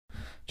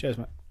Cheers,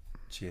 mate.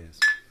 Cheers.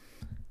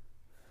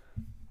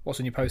 What's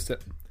on your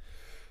post-it?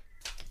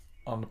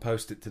 On the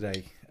post-it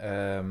today,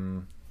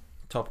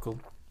 topical,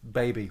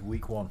 baby,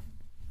 week 1.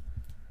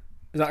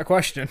 Is that a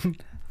question?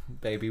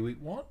 Baby, week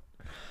 1?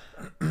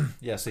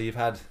 Yeah, so you've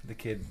had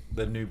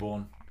the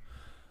newborn,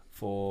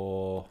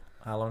 for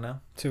how long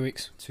now? 2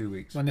 weeks. 2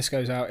 weeks. When this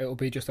goes out, it'll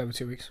be just over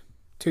 2 weeks.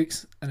 2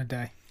 weeks and a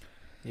day.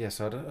 Yeah,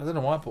 so I don't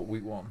know why I put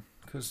week 1.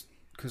 Because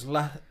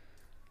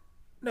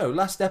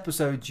last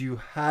episode you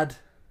had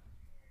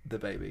the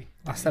baby.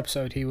 Last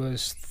episode, he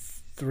was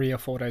 3 or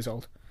 4 days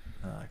old.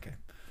 Oh, okay.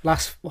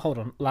 Last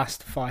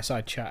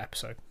Fireside Chat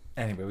episode.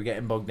 Anyway, we're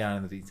getting bogged down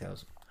in the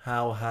details.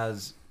 How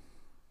has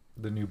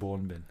the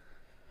newborn been?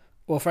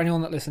 Well, for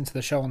anyone that listened to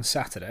the show on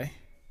Saturday,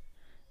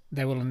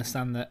 they will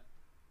understand that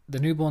the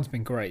newborn's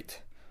been great,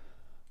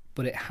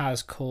 but it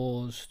has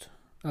caused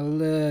a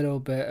little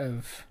bit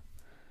of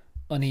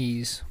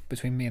unease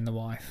between me and the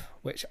wife,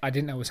 which I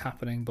didn't know was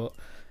happening, but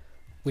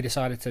we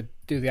decided to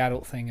do the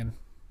adult thing and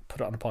put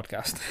it on a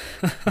podcast.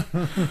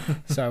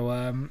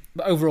 So,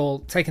 but overall,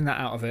 taking that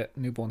out of it,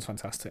 newborn's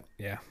fantastic.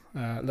 Yeah,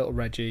 little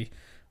Reggie,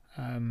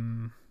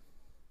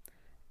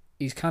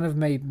 he's kind of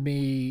made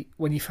me.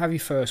 When you have your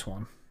first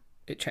one,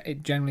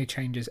 it generally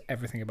changes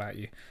everything about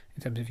you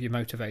in terms of your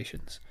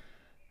motivations,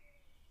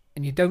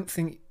 and you don't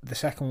think the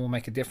second one will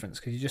make a difference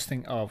because you just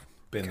think, oh,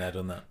 Been there,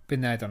 done that.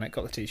 been there, done it,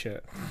 got the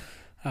t-shirt.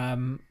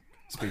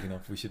 Speaking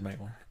of, we should make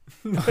one.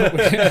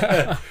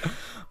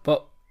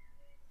 But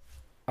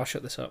I'll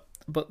shut this up.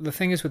 But the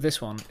thing is with this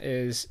one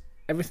is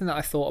everything that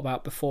I thought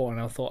about before,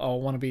 and I thought, oh,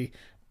 I want to be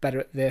better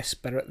at this,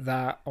 better at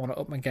that. I want to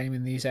up my game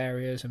in these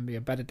areas and be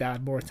a better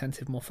dad, more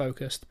attentive, more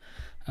focused,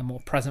 and more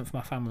present for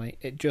my family.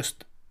 It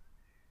just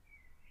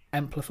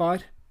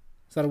amplified.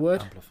 Is that a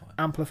word?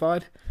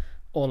 Amplified.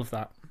 All of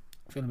that.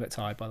 I'm feeling a bit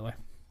tired, by the way.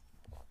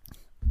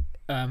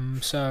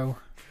 So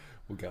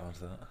We'll get on to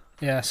that.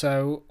 yeah.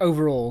 So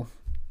overall,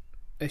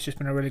 it's just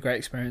been a really great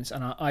experience,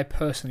 and I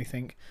personally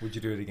think. Would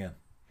you do it again?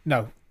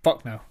 No,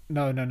 fuck no.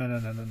 No. I'm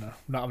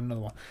not having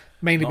another one.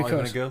 Mainly Not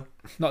because even a girl?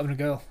 not even a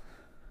girl.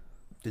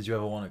 Did you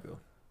ever want a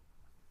girl?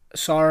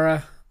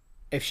 Sarah,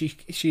 if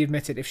she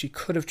admitted if she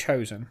could have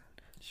chosen,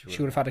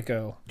 she would have had a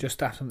girl just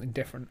to have something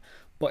different.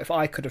 But if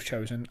I could have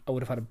chosen, I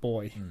would have had a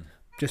boy,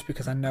 just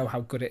because I know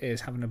how good it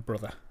is having a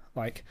brother.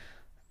 Like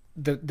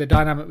the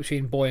dynamic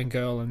between boy and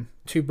girl and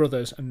two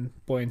brothers and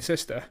boy and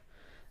sister.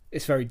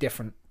 It's very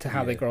different to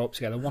how they grow up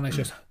together. One is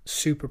just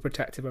super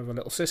protective of a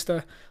little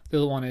sister. The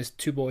other one is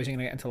two boys are going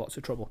to get into lots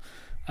of trouble.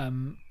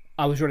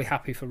 I was really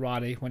happy for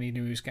Riley when he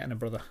knew he was getting a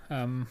brother.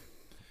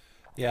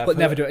 But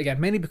never do it again.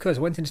 Mainly because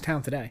I went into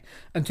town today,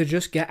 and to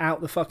just get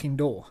out the fucking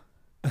door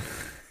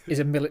is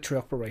a military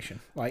operation.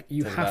 Like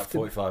you have about to.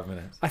 45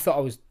 minutes. I thought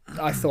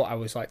I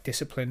was like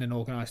disciplined and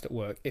organised at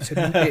work.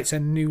 It's a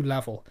new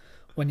level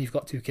when you've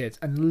got two kids.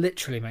 And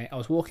literally, mate, I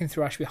was walking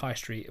through Ashby High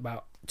Street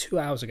about 2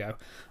 hours ago,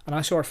 and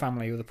I saw a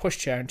family with a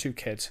pushchair and two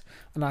kids,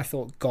 and I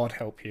thought, God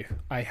help you.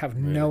 I have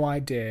no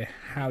idea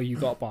how you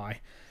got by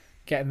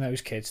getting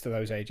those kids to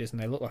those ages, and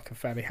they look like a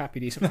fairly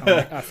happy, decent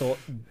family. I thought,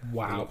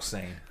 wow,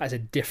 that's a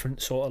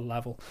different sort of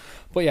level.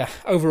 But yeah,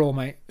 overall,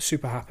 mate,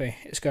 super happy.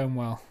 It's going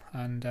well,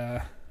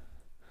 and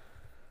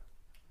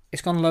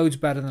it's gone loads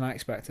better than I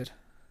expected.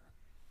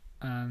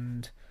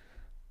 And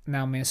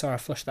now me and Sarah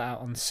flushed that out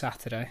on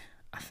Saturday.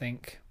 I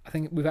think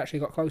we've actually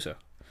got closer,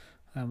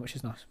 which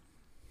is nice.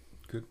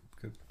 Good.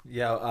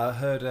 Yeah, I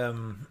heard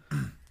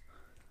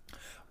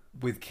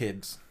with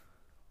kids,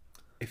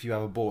 if you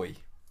have a boy,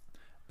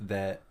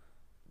 they're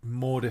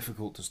more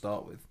difficult to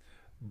start with,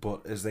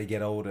 but as they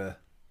get older,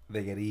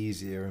 they get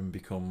easier and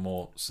become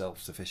more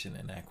self-sufficient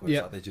in their quotes.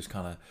 Yep. Like they just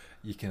kind of,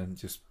 you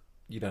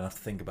don't have to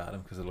think about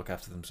them because they look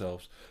after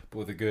themselves. But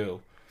with a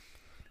girl,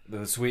 they're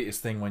the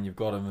sweetest thing when you've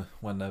got them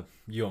when they're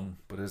young,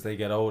 but as they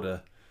get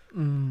older,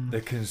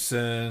 the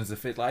concerns,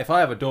 like if I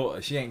have a daughter,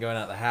 she ain't going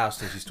out the house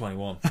till she's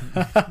 21.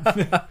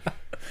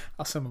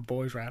 I'll send my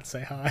boys round to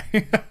say hi.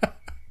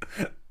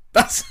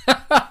 That's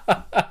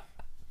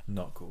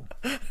not cool.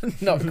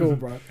 Not cool,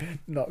 bro.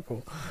 Not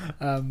cool.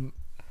 But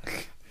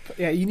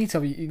yeah, you need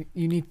to. You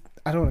need.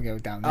 I don't want to go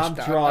down this. I'm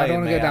trying. I don't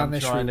want to go down I'm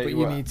this trying route, but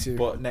you need to.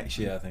 But next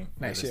year, I think.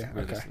 Next year,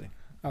 realistically.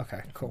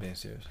 Okay, cool. Being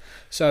serious.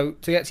 So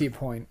to get to your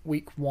point,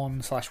 week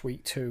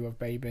 1/week 2 of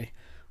baby,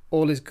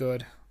 all is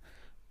good.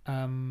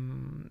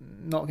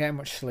 Not getting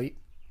much sleep,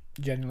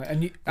 genuinely.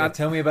 And you,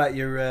 tell me about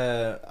your.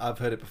 I've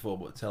heard it before,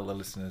 but tell the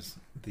listeners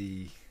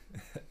the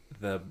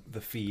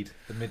feed,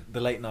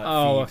 the late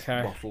night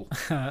feed bottle.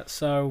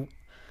 So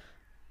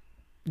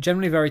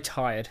generally very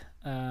tired,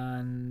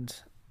 and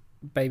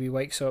baby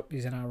wakes up.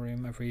 He's in our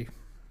room every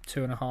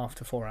 2.5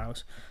 to 4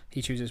 hours.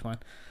 He chooses when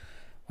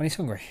he's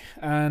hungry,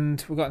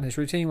 and we've got in this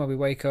routine where we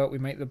wake up, we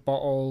make the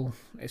bottle,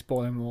 it's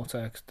boiling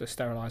water to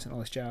sterilise and all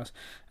this jazz,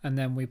 and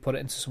then we put it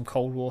into some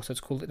cold water to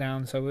cool it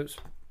down so it's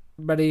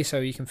ready so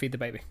you can feed the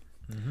baby.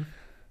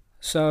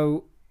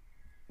 So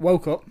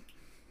woke up,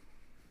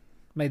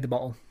 made the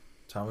bottle.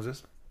 What time was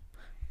this?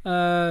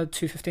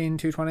 2:15,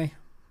 2:20,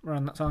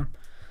 around that time.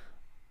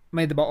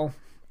 Made the bottle,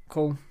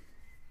 cool.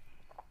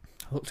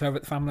 Looked over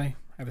at the family,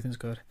 everything's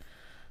good.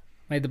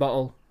 Made the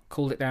bottle,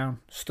 cooled it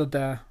down, stood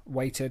there,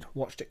 waited,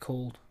 watched it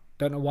cool.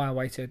 Don't know why I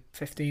waited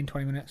 15,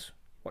 20 minutes.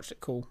 Watched it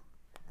cool.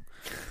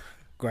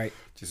 Great.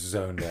 Just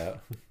zoned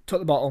out.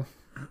 Took the bottle,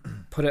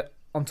 put it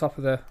on top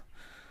of the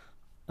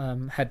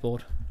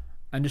headboard,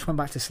 and just went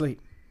back to sleep.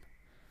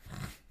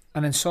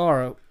 And then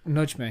Sarah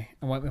nudged me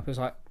and woke me up and was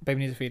like,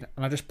 baby needs a feed.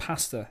 And I just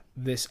passed her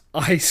this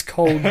ice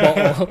cold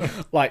bottle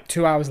like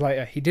 2 hours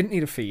later. He didn't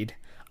need a feed.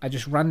 I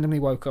just randomly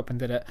woke up and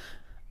did it.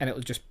 And it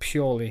was just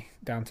purely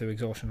down to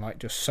exhaustion, like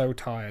just so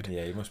tired.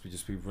 Yeah, you must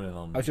just be running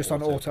on. I was just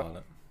on auto.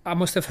 Pilot. I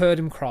must have heard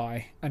him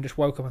cry and just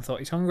woke up and thought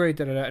he's hungry,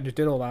 and just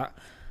did all that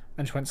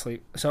and just went to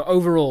sleep. So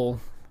overall,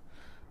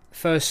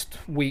 first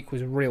week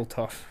was real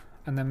tough.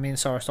 And then me and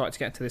Sarah started to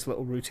get into this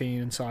little routine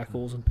and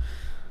cycles.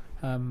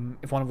 And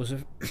if one of us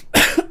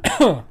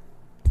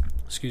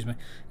excuse me,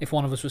 if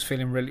one of us was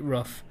feeling really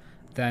rough,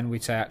 then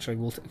we'd say actually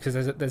we'll because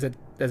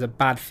there's a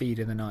bad feed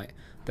in the night.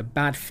 The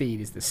bad feed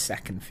is the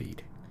second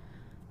feed.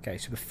 Okay,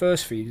 so the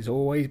first feed is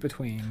always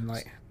between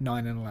like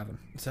 9 and 11.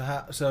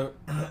 So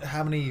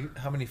how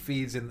many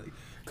feeds in?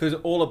 Because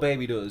all a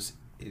baby does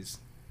is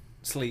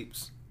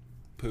sleeps,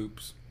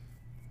 poops,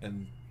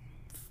 and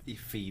he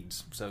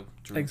feeds. So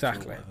drinks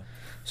exactly.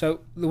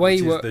 So the way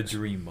he works, the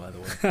dream, by the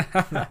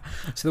way.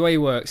 So the way he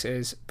works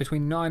is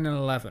between 9 and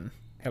 11,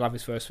 he'll have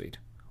his first feed.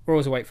 We're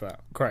always awake for that.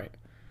 Great.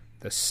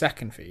 The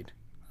second feed,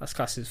 that's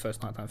classed as his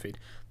first nighttime feed.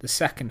 The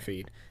second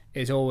feed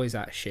is always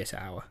that shit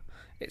hour.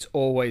 It's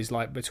always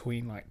like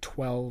between like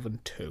 12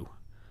 and 2.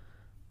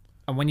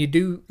 And when you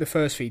do the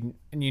first feed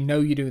and you know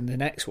you're doing the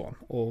next one,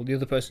 or the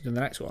other person's doing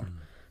the next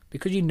one,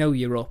 because you know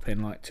you're up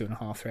in like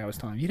 2.5, 3 hours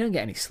time, you don't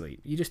get any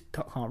sleep. You just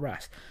can't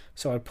rest.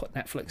 So I put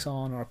Netflix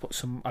on, or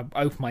I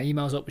open my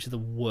emails up, which is the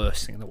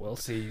worst thing in the world.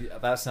 See,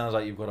 that sounds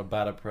like you've got a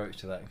bad approach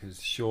to that,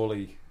 because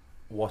surely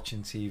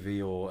watching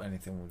TV or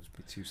anything would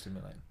be too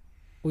stimulating.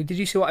 Well, did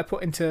you see what I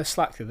put into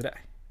Slack the other day?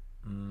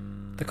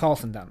 The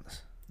Carlton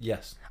dance.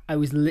 Yes. I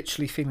was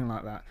literally feeling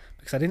like that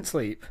because I didn't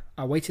sleep.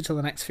 I waited till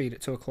the next feed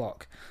at 2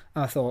 o'clock,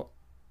 and I thought,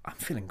 I'm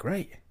feeling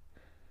great.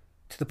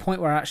 To the point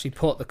where I actually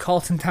put the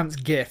Carlton dance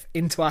GIF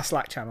into our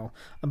Slack channel.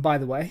 And by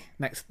the way,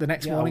 the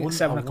next morning at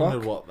 7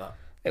 o'clock, what that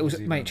it was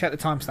mate. Check the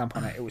timestamp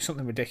on it. It was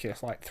something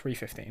ridiculous, like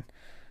 3:15.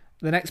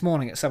 The next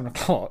morning at 7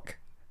 o'clock,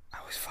 I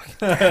was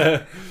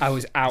fucking, I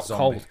was out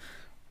cold.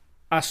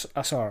 I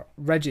saw her.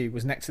 Reggie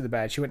was next to the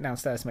bed. She went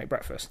downstairs to make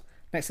breakfast.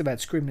 Next to the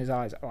bed, screaming his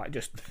eyes out, like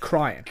just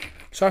crying.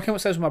 So I came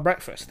upstairs with my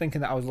breakfast,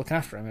 thinking that I was looking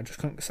after him. I just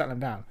couldn't settle him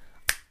down.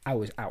 I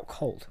was out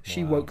cold.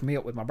 She woke me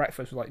up with my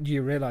breakfast. Was like, "Do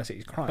you realise that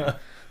he's crying?" I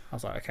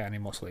was like, "Okay, I need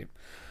more sleep."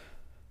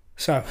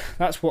 So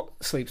that's what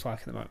sleep's like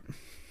at the moment.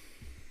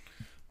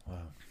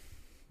 Wow,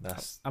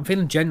 I'm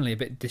feeling generally a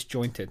bit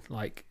disjointed,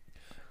 like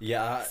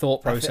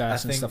thought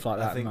process and stuff like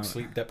that. I think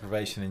sleep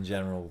deprivation in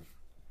general,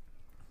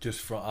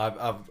 just from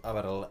I've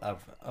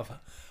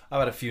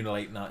had a few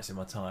late nights in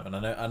my time, and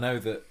I know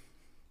that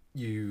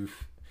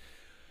you've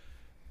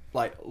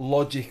like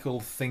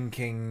logical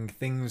thinking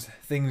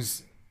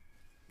things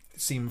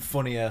seem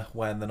funnier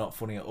when they're not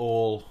funny at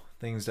all.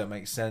 Things don't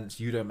make sense.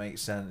 You don't make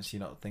sense. You're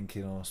not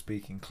thinking or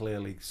speaking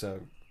clearly.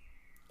 So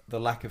the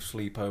lack of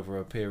sleep over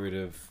a period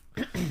of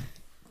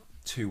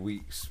 2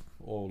 weeks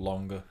or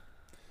longer.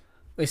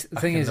 The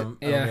thing is, only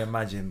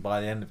imagine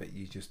by the end of it,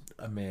 you're just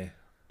a mere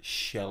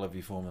shell of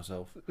your former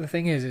self. The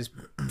thing is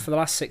for the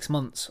last 6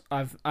 months,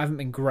 I haven't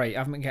been great. I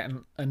haven't been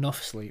getting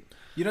enough sleep.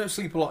 You don't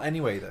sleep a lot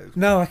anyway, though.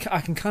 No,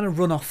 I can kind of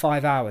run off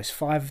 5 hours.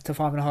 5 to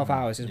 5.5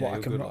 hours is what I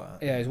can.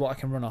 Is what I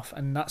can run off,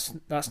 and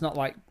that's not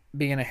like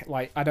being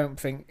I don't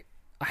think.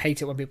 I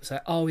hate it when people say,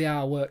 "Oh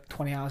yeah, I work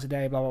 20 hours a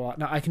day." Blah blah blah.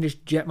 No, I can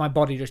my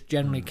body just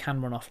generally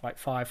can run off like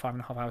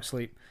 5.5 hours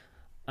sleep,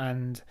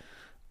 and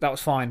that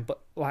was fine.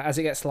 But like as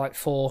it gets to like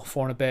 4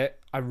 and a bit,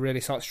 I really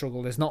start to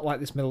struggle. There's not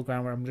like this middle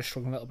ground where I'm just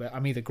struggling a little bit.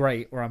 I'm either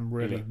great or I'm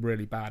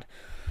really bad.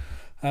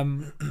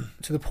 To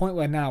the point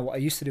where now, what I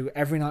used to do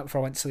every night before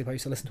I went to sleep, I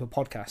used to listen to a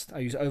podcast. I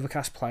use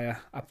Overcast Player.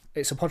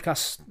 It's a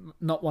podcast,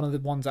 not one of the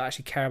ones I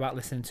actually care about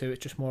listening to.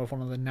 It's just more of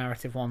one of the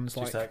narrative ones.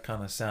 Just that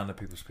kind of sound of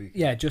people speaking.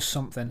 Yeah, just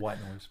something. White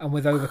noise. And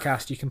with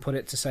Overcast, you can put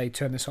it to say,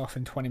 turn this off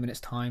in 20 minutes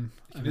time.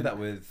 You can do that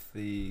with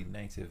the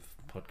native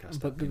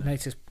podcast. But the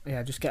native,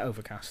 just get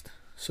Overcast.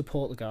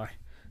 Support the guy.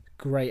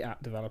 Great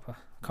app developer.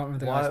 Can't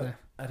remember the guy's name.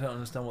 I don't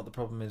understand what the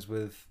problem is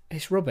with...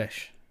 It's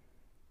rubbish.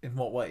 In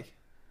what way?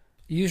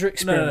 User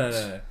experience.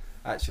 No.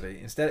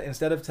 Actually,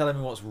 instead of telling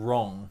me what's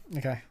wrong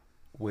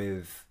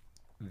with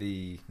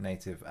the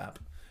native app,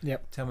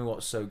 tell me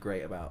what's so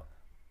great about...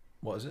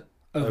 What is it?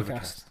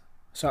 Overcast.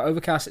 So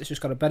Overcast, it's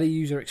just got a better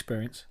user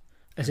experience.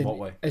 In what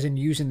way? As in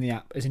using the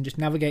app, as in just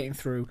navigating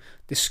through,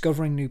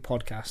 discovering new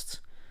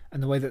podcasts,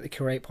 and the way that they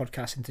curate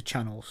podcasts into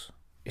channels.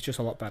 It's just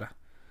a lot better.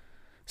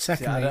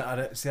 Secondly,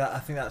 I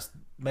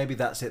think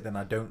that's it then.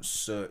 I don't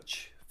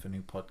search for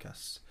new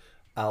podcasts.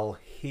 I'll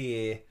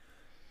hear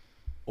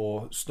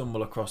or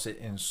stumble across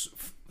it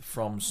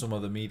from some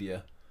other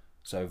media,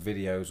 so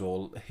videos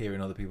or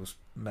hearing other people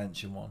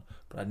mention one,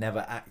 but I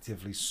never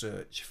actively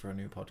search for a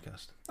new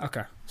podcast.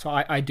 Okay, so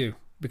I do,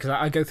 because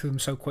I go through them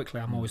so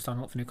quickly. I'm always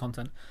starting up for new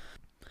content.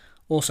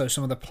 Also,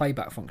 some of the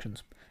playback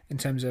functions. in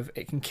terms of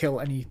it can kill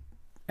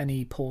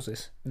any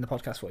pauses in the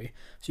podcast for you.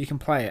 So you can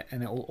play it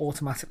and it will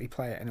automatically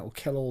play it and it will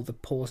kill all the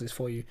pauses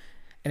for you.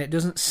 And it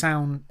doesn't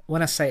sound,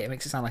 when I say it, it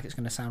makes it sound like it's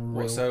going to sound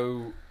real.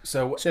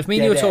 So if me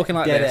and you were talking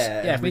like this,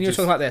 if me and you were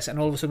talking like this, and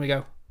all of a sudden we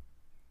go,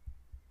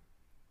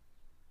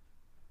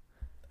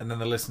 and then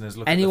the listeners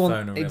look at the phone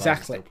and realise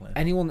it's still playing.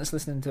 Anyone that's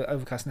listening to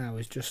Overcast now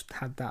has just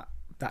had that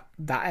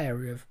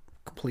area of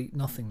complete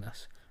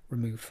nothingness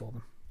removed for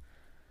them.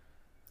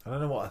 I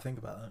don't know what I think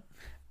about that.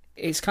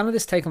 It's kind of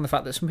this take on the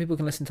fact that some people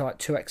can listen to like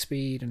 2x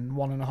speed and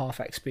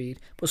 1.5x speed,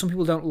 but some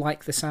people don't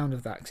like the sound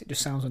of that because it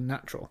just sounds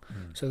unnatural.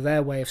 So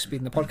their way of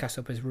speeding the podcast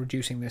up is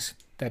reducing this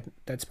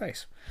dead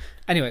space.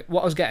 Anyway,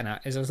 what I was getting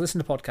at is I was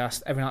listening to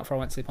podcasts every night before I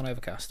went to sleep on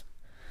Overcast.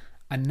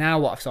 And now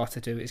what I've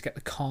started to do is get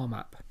the Calm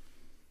app.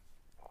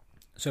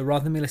 So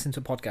rather than me listening to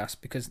a podcast,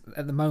 because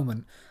at the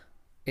moment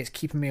it's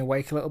keeping me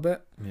awake a little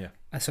bit. Yeah.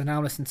 And so now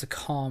I'm listening to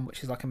Calm,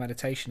 which is like a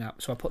meditation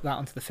app. So I put that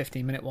onto the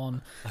 15-minute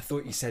one. I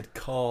thought you said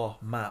car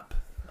map.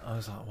 I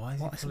was like, why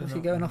is what's he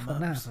going off on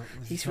now?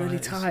 He's really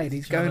tired.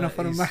 He's going going off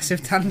on a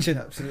massive tangent.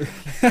 Absolutely.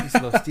 He's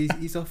lost.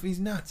 He's off his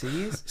nut.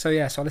 He is. So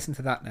yeah, so I listen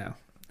to that now.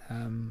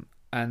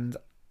 And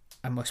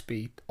I must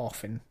be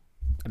off in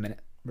a minute,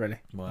 really.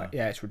 Wow. Like,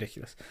 yeah, it's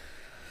ridiculous.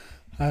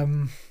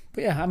 But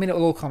yeah, I mean,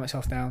 it'll all calm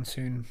itself down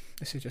soon.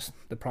 This is just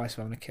the price of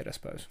having a kid, I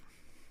suppose.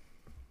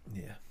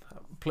 Yeah.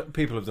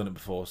 People have done it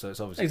before, so it's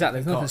obviously... Exactly.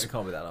 It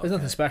can't be that hard. There's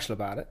nothing special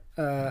about it.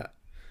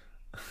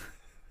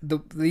 The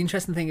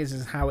interesting thing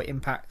is how it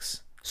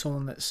impacts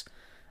someone that's,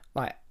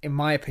 like, in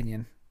my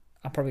opinion,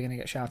 I'm probably going to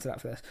get shouted at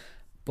for this,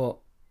 but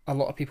a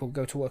lot of people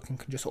go to work and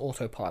can just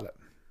autopilot.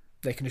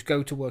 They can just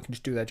go to work and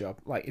just do their job.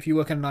 Like, if you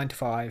work in a 9 to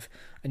 5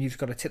 and you've just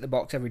got to tick the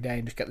box every day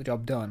and just get the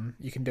job done,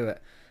 you can do it.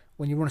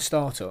 When you run a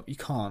startup, you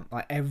can't.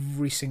 Like,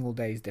 every single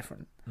day is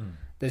different.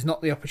 There's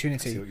not the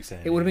opportunity. I see what you're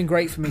saying, it would have been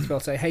great for me to be able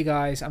to say, hey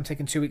guys, I'm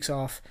taking 2 weeks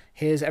off.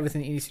 Here's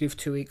everything that you need to do for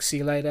 2 weeks. See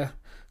you later.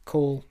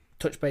 Cool.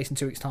 Touch base in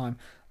 2 weeks' time.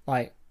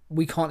 Like,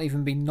 we can't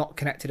even be not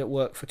connected at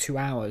work for 2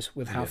 hours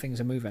with how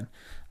things are moving.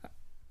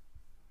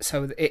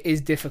 So it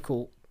is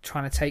difficult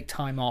trying to take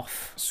time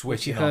off. Switching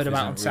which you heard off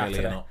about on isn't Saturday.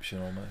 really an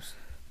option almost.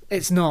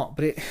 It's not,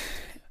 but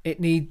it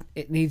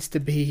needs to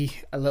be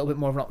a little bit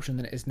more of an option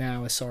than it is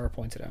now, as Sarah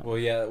pointed out. Well,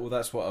 yeah,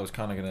 that's what I was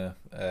kind of going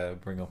to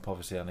bring up.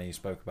 Obviously, I know you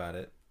spoke about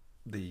it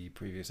the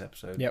previous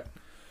episode. Yep.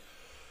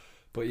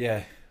 But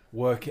yeah,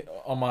 working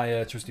on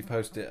my trusty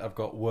post-it, I've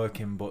got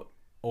working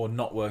or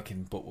not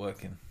working but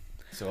working.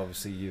 So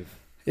obviously you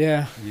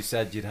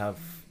said you'd have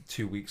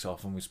 2 weeks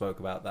off, and we spoke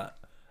about that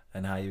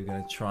and how you were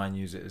going to try and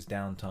use it as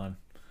downtime.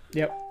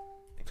 Yep.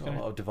 Got a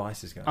lot of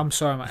devices going. I'm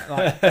sorry, mate.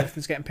 Like,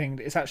 everything's getting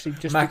pinged. It's actually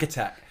just Mac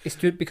attack. It's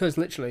because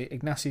literally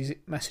Ignacio's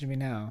messaging me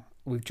now.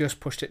 We've just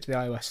pushed it to the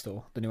iOS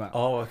store, the new app.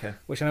 Oh, okay.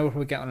 Which I know we'll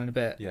probably get on in a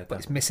bit. Yeah, but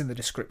it's missing the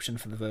description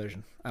for the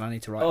version, and I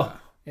need to write that.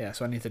 Yeah,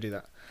 so I need to do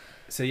that.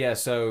 So yeah,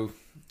 2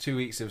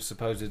 weeks of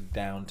supposed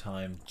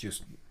downtime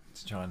just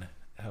to try and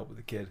help with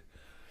the kid,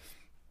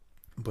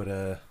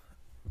 but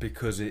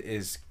because it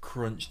is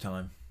crunch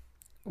time,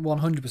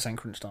 100%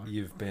 crunch time.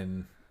 You've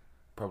been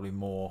probably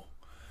more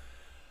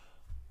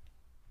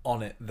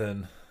on it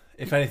than,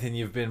 if anything,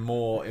 you've been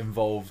more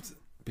involved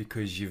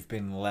because you've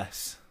been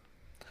less.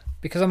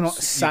 Because I'm not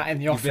sat in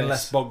the office. You've been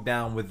less bogged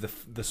down with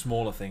the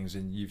smaller things,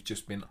 and you've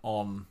just been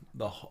on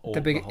the whole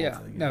thing. Yeah.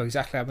 No,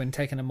 exactly. I've been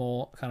taking a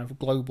more kind of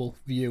global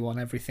view on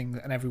everything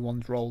and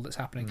everyone's role that's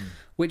happening,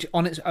 which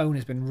on its own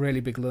has been really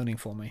big learning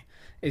for me,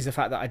 is the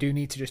fact that I do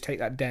need to just take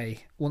that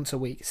day, once a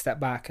week, step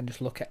back and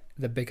just look at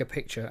the bigger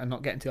picture and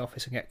not get into the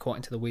office and get caught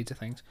into the weeds of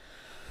things.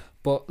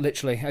 But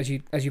literally, as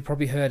you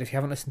probably heard, if you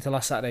haven't listened to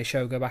last Saturday's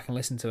show, go back and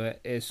listen to it,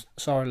 is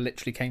Sarah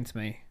literally came to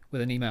me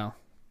with an email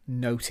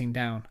noting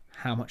down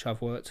how much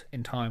I've worked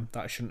in time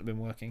that I shouldn't have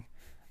been working.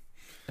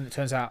 And it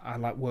turns out I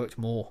worked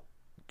more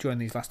during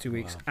these last 2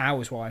 weeks,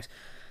 hours-wise.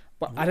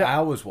 But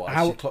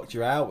hours-wise? She clocked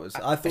your hours?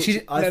 I thought she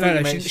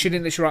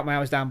didn't literally write my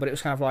hours down, but it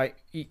was kind of like,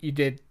 you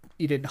did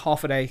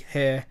half a day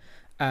here,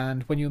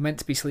 and when you were meant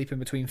to be sleeping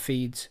between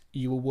feeds,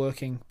 you were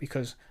working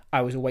because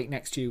I was awake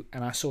next to you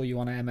and I saw you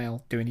on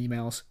airmail doing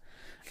emails.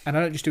 And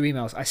I don't just do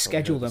emails, I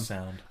schedule them.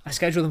 I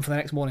schedule them for the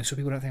next morning so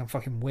people don't think I'm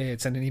fucking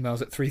weird sending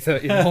emails at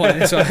 3:30 in the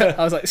morning. So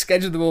I was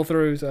scheduled them all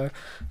through. So,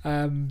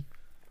 so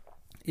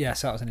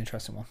that was an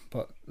interesting one.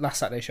 But last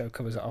Saturday's show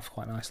covers it off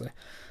quite nicely.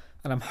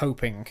 And I'm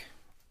hoping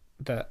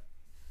that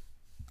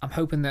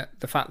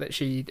the fact that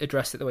she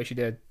addressed it the way she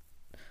did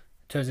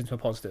turns into a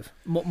positive.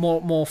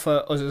 More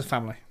for us as a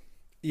family.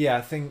 Yeah,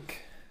 I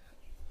think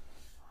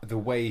the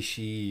way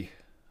she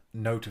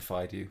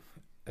notified you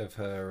of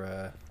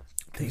her...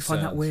 Do you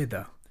find that weird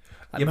though?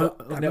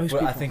 But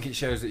I think it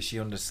shows that she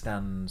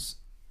understands.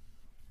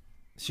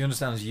 She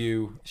understands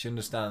you. She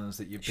understands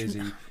that you're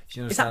busy.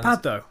 She understands. Is that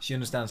bad though? She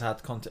understands how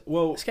to contact.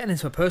 Well, it's getting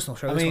into a personal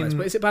show. But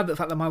is it bad the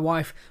fact that my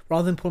wife,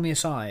 rather than pull me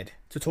aside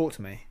to talk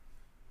to me,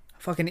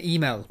 fucking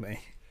emails me?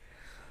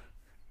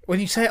 When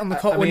you say it on the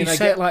call,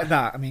 it like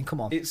that, I mean,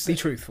 come on, be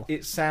truthful.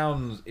 It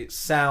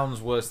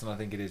sounds worse than I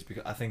think it is,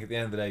 because I think at the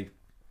end of the day,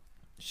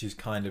 she's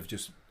kind of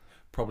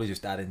probably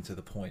just adding to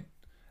the point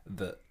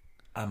that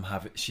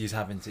she's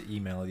having to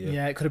email you.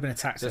 Yeah, it could have been a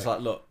tactic. So it's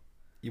like, look,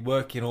 you're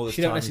working all this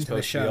she time. don't listen to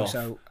the show,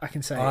 so I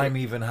can say I'm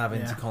even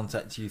having to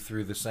contact you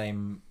through the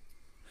same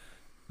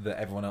that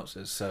everyone else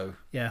is. So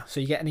yeah, so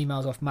you're getting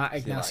emails off Matt,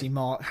 Ignacy,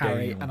 Mark,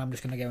 Harry, on. and I'm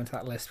just going to go into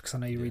that list because I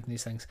know you're reading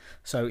these things.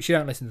 So she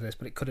don't listen to this,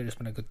 but it could have just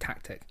been a good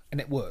tactic,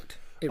 and it worked.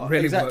 It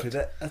really worked.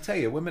 I tell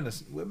you, women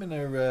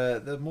are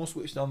they're more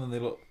switched on than they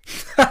look.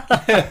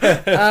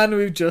 And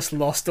we've just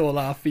lost all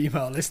our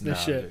female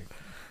listenership. No,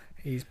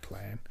 he's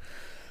playing.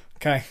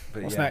 Okay,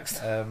 but what's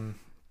next?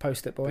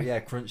 Post it, boy. Yeah,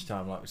 crunch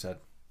time, like we said.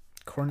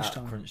 Crunch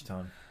time. Crunch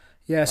time.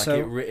 Yeah, like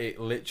so it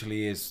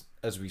literally is,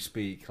 as we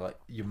speak. Like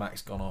your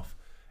Mac's gone off.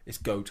 It's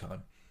go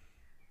time.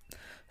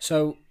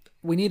 So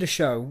we need a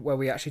show where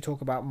we actually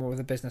talk about more of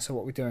the business of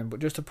what we're doing. But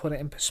just to put it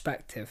in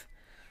perspective,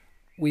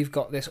 we've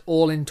got this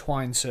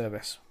all-entwined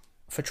service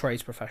for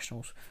trades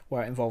professionals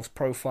where it involves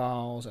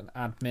profiles and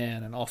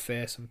admin and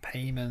office and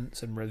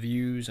payments and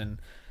reviews and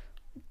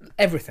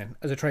everything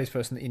as a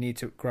tradesperson that you need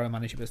to grow and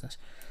manage your business.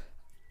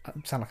 I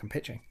sound like I'm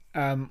pitching.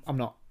 I'm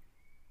not.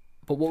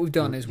 But what we've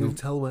done is you'll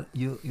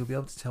be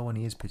able to tell when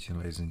he is pitching,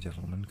 ladies and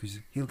gentlemen, because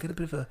he'll get a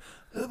bit of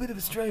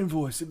a strained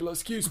voice. He'll be like,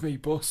 "Excuse me,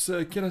 boss,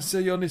 can I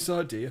see you on this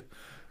idea?"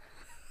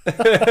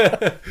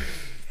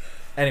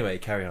 Anyway,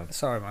 carry on.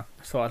 Sorry, man.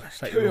 I thought I'd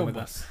just let you on with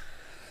that.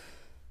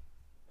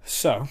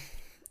 So,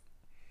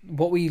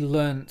 what we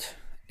learnt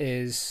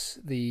is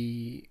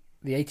the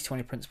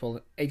 80-20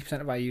 principle.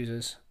 80% of our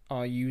users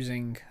are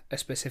using a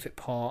specific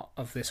part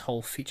of this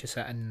whole feature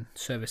set and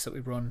service that we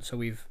run. So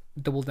we've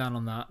doubled down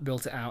on that,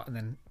 built it out, and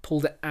then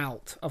pulled it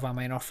out of our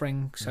main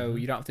offering. So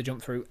you don't have to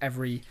jump through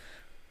every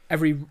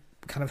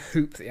kind of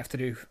hoop that you have to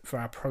do for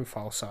our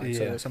profile side. Yeah.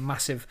 So it's a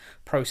massive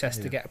process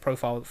to get a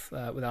profile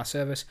with our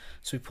service.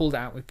 So we pulled it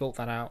out, we built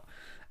that out,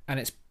 and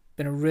it's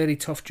been a really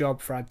tough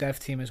job for our dev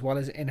team as well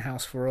as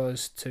in-house for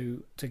us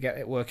to get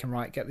it working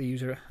right, get the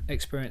user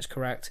experience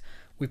correct.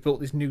 We've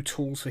built these new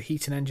tools for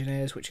heating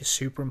engineers, which is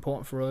super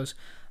important for us.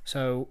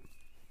 So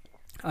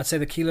I'd say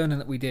the key learning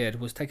that we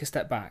did was take a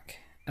step back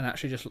and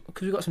actually just,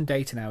 because we've got some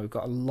data now, we've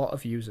got a lot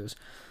of users.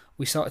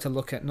 We started to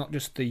look at not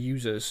just the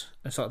users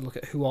and started to look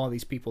at who are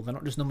these people. They're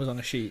not just numbers on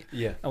a sheet.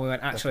 Yeah. And we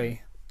went,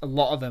 actually, a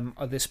lot of them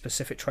are this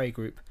specific trade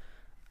group.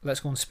 Let's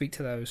go and speak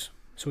to those.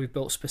 So we've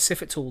built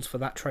specific tools for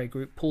that trade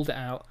group, pulled it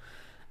out,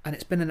 and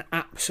it's been an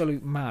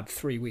absolute mad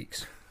 3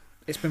 weeks.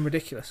 It's been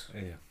ridiculous.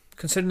 Yeah.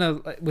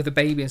 Considering with a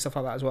baby and stuff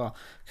like that as well,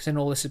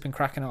 considering all this has been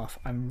cracking off,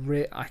 I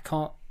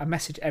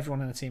message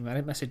everyone in the team. I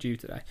didn't message you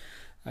today,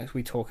 because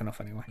we talk enough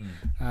anyway.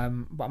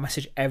 But I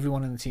message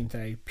everyone in the team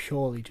today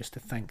purely just to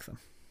thank them,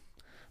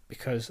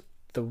 because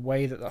the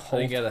way that the whole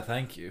I didn't get a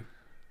thank you.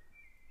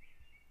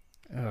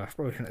 Oh, I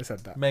probably shouldn't have said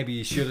that. Maybe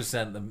you should have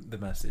sent them the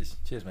message.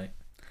 Cheers, mate.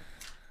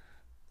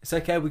 It's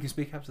okay. We can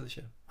speak after the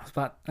show. I was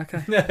about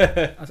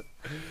okay.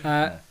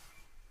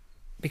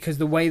 Because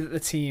the way that the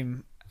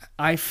team,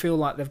 I feel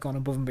like they've gone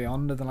above and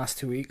beyond in the last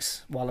 2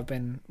 weeks while I've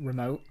been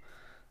remote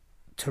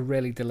to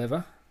really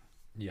deliver.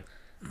 Yeah.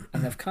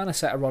 And they've kind of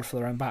set a rod for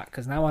their own back,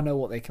 because now I know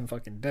what they can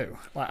fucking do.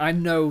 Like, I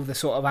know the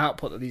sort of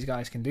output that these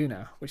guys can do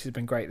now, which has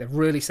been great. They've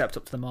really stepped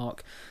up to the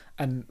mark,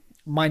 and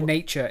my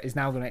nature is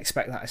now going to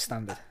expect that as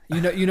standard.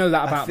 You know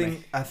that about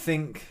me. I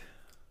think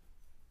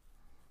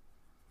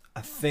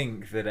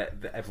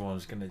that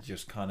everyone's going to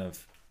just kind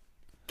of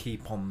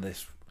keep on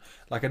this,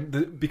 like,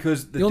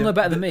 because you'll know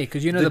better than me,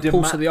 because you know the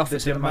pulse of the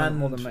office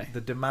more than me.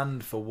 The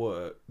demand for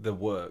work, the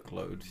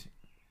workload,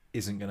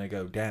 isn't going to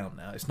go down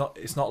now. It's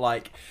not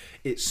like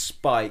it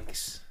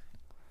spikes,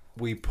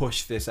 we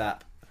push this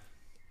app,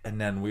 and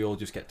then we all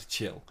just get to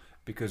chill.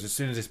 Because as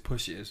soon as this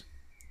pushes,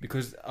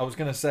 because I was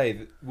going to say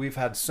that we've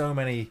had so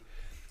many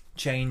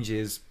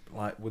changes,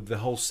 like with the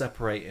whole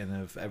separating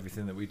of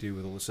everything that we do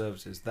with all the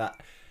services,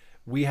 that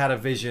we had a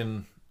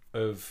vision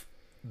of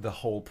the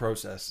whole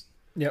process.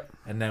 Yep.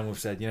 And then we've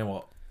said, you know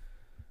what?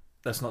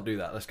 Let's not do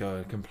that. Let's go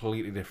a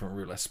completely different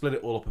route. Let's split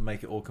it all up and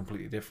make it all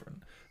completely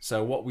different.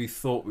 So what we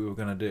thought we were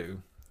going to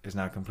do is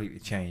now completely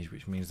changed,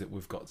 which means that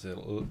we've got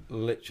to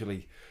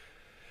literally,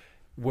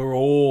 we're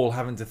all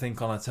having to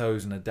think on our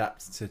toes and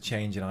adapt to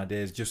changing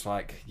ideas, just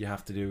like you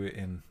have to do it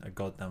in a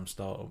goddamn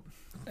startup.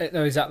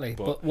 No, exactly.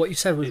 But what you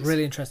said was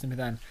really interesting to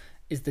me then,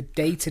 is the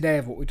day-to-day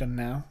of what we've done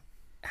now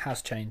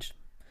has changed.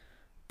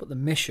 But the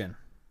mission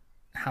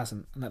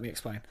hasn't. And let me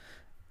explain.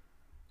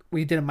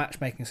 We did a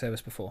matchmaking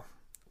service before.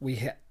 We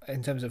hit,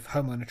 in terms of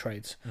homeowner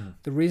trades.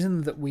 The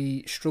reason that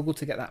we struggled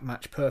to get that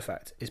match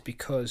perfect is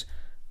because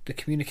the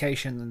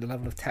communication and the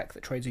level of tech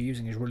that trades are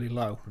using is really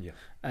low. Yeah.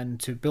 And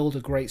to build a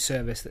great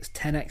service that's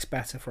 10x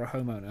better for a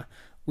homeowner,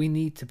 we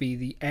need to be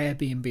the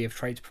Airbnb of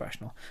trades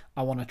professional.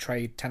 I want to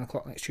trade 10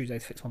 o'clock next Tuesday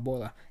to fix my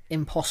boiler.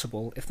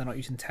 Impossible if they're not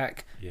using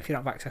tech. Yeah. If you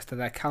don't have access to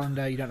their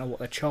calendar, you don't know what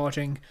they're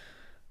charging.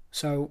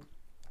 So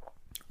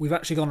we've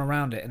actually gone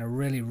around it in a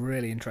really,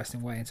 really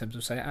interesting way in terms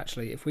of saying,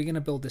 actually, if we're going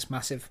to build this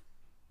massive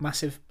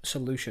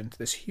solution to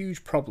this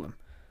huge problem,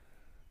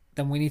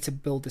 then we need to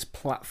build this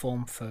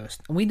platform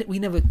first. And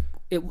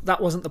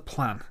that wasn't the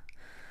plan.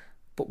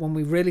 But when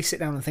we really sit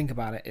down and think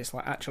about it, it's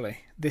like, actually,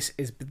 this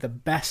is the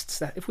best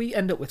step. If we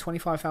end up with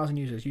 25,000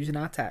 users using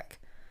our tech,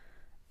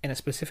 in a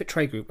specific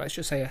trade group, let's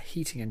just say a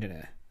heating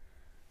engineer,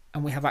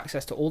 and we have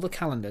access to all the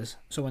calendars.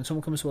 So when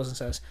someone comes to us and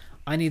says,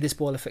 I need this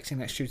boiler fixing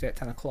next Tuesday at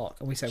 10 o'clock,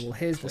 and we say, well,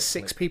 here's the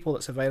 6 people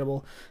that's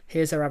available,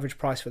 here's their average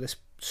price for this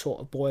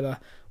sort of boiler,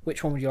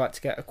 which one would you like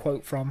to get a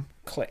quote from?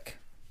 Click.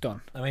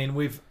 Done. I mean,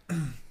 we've,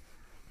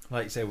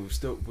 like you say, we've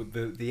still,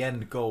 the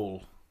end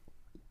goal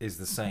is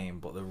the same,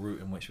 but the route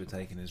in which we're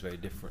taking is very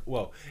different.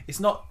 Well, it's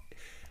not,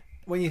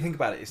 when you think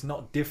about it, it's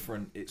not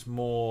different, it's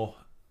more,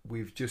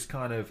 we've just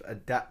kind of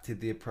adapted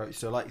the approach.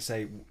 So like you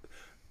say,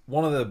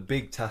 one of the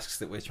big tasks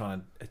that we're trying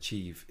to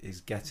achieve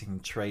is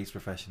getting trades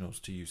professionals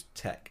to use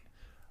tech.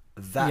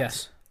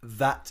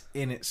 That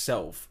in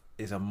itself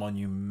is a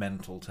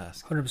monumental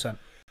task. 100%.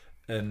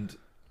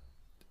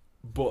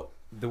 But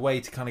the way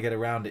to kind of get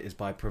around it is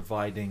by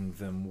providing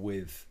them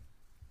with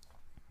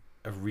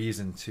a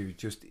reason to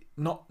just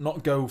not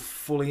go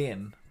fully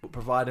in, but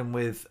provide them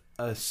with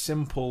a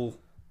simple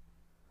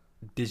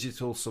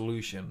digital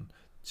solution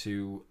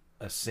to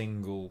a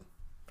single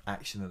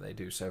action that they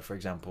do. So, for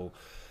example,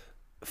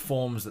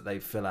 forms that they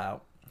fill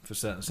out for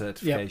certain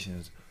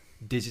certifications,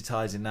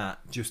 digitizing that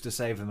just to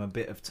save them a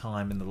bit of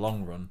time in the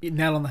long run.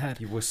 Nail on the head.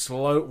 We're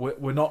slow.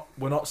 We're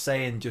not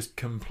saying just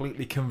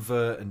completely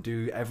convert and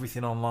do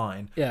everything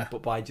online. Yeah.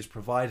 But by just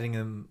providing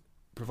them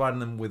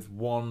with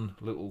one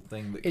little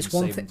thing that it's can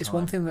one save thing. them It's time.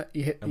 one thing that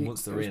you hit. And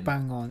once it they're was in,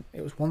 bang on.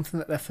 It was one thing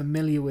that they're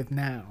familiar with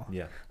now.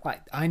 Yeah.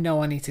 Like, I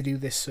know I need to do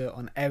this cert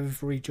on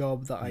every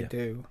job that I Yeah.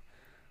 do,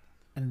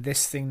 and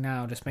this thing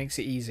now just makes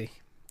it easy.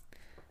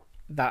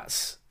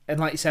 And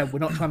like you said, we're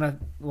not trying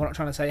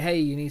to say, hey,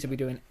 you need to be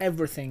doing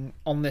everything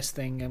on this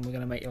thing and we're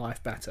going to make your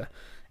life better.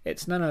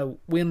 It's no,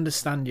 we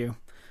understand you.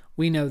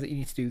 We know that you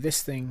need to do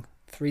this thing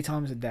 3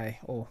 times a day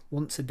or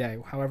once a day,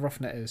 however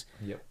often it is.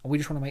 Yep. And we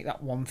just want to make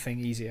that one thing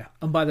easier.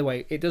 And by the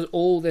way, it does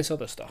all this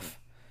other stuff.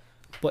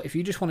 But if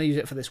you just want to use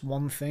it for this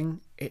one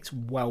thing, it's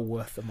well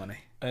worth the money.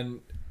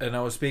 And I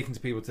was speaking to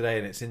people today,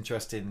 and it's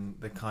interesting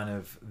the kind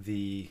of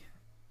the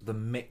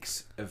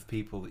mix of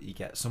people that you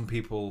get. Some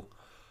people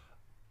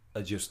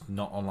are just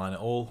not online at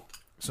all.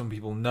 Some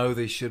people know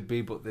they should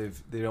be, but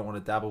they don't want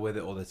to dabble with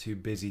it, or they're too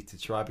busy to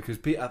try, because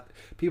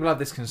people have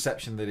this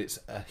conception that it's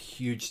a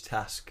huge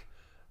task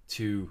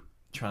to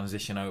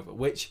transition over,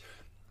 which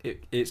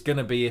it's going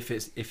to be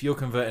if you're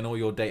converting all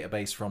your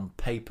database from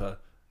paper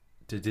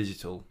to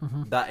digital.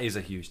 Mm-hmm. That is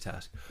a huge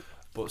task.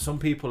 But some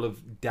people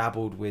have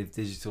dabbled with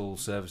digital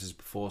services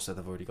before, so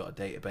they've already got a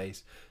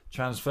database.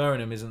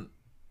 Transferring them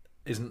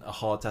isn't a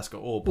hard task at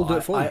all. But We'll do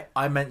it for you.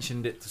 I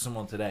mentioned it to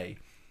someone today,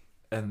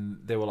 and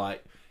they were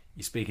like,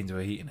 "You're speaking to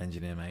a heating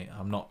engineer, mate.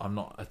 I'm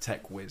not a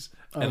tech whiz."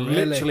 Oh, and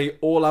really? literally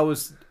all I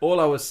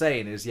was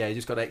saying is, yeah, you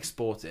just got to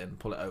export it and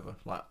pull it over,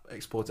 like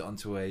export it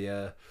onto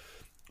a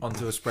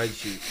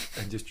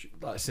spreadsheet and just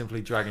like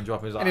simply drag and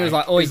drop. And he was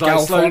like, "Oi,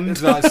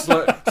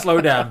 slow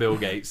down, Bill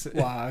Gates."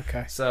 Wow,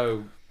 okay.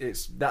 So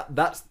it's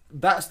that's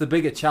the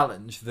bigger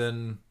challenge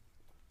than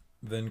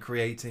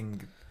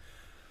creating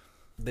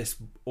this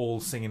all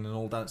singing and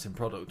all dancing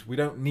product. We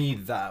don't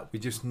need that. We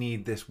just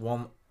need this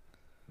one.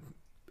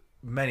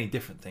 Many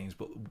different things,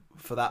 but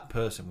for that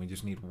person, we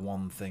just need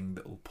one thing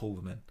that will pull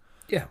them in.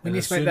 Yeah, we And need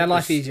as to make soon their as-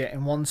 life easier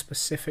in one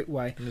specific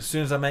way. And as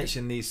soon as I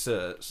mentioned these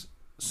certs,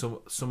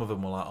 some of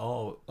them were like,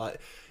 "Oh, like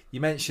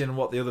you mentioned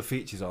what the other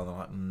features are."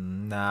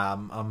 And they're like,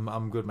 "Nah,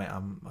 I'm good, mate.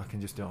 I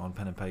can just do it on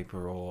pen and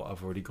paper, or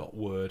I've already got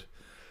Word."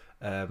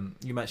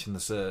 You mentioned the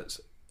certs,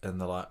 and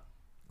they're like,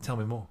 "Tell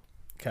me more."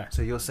 Okay.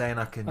 So you're saying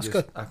I can That's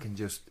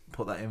just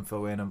put that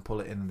info in and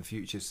pull it in the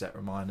future, set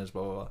reminders,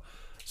 blah blah blah.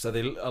 So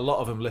a lot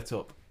of them lit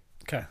up.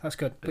 Okay, that's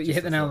good. But It's you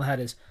just hit the a nail on thought.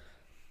 the head.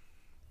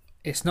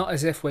 It's not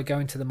as if we're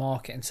going to the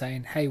market and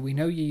saying, hey, we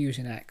know you're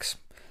using X.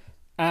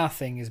 Our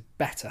thing is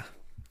better.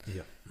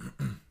 Yeah.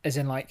 As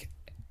in, like,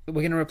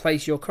 we're going to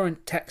replace your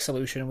current tech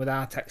solution with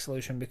our tech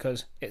solution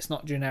because it's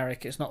not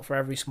generic, it's not for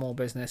every small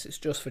business, it's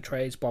just for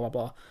trades, blah, blah,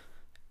 blah.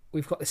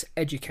 We've got this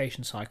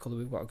education cycle that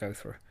we've got to go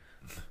through.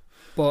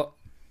 But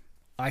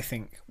I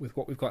think with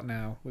what we've got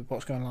now, with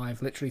what's going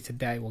live literally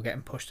today, we're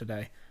getting pushed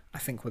today, I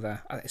think we're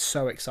there. It's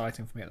so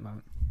exciting for me at the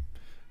moment.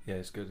 Yeah,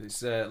 it's good.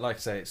 It's like I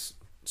say, it's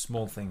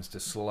small things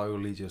to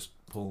slowly just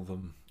pull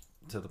them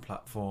to the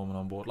platform and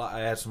on board. Like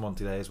I had someone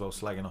today as well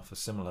slagging off a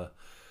similar.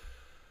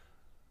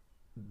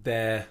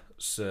 Their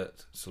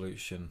cert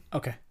solution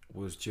Okay.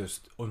 was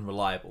just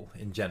unreliable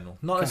in general.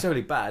 Not Okay.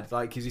 necessarily bad,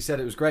 like because he said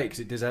it was great because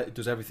it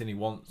does everything he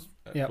wants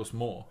Yep. plus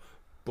more.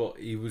 But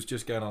he was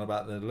just going on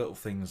about the little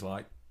things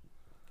like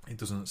it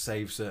doesn't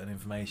save certain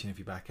information if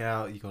you back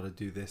out. You got to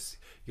do this.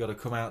 You got to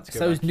come out to It's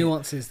go those back in.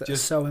 nuances that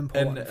Just- are so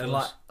important. And for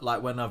like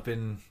us. when I've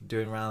been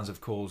doing rounds of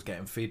calls,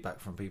 getting feedback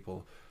from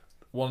people,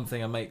 one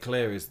thing I make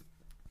clear is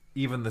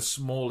even the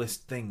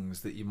smallest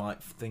things that you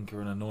might think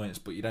are an annoyance,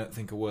 but you don't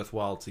think are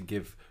worthwhile to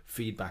give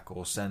feedback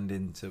or send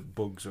into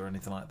bugs or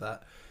anything like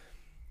that.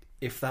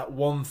 If that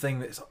one thing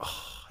that's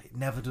it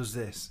never does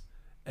this,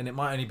 and it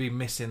might only be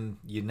missing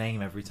your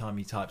name every time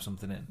you type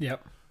something in,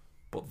 Yep.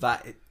 but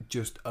that it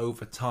just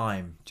over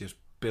time just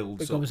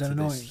builds up Becomes to an this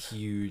annoyance.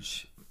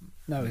 huge.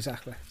 No,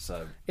 exactly.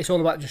 So It's all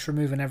about just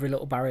removing every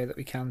little barrier that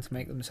we can to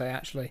make them say,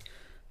 actually,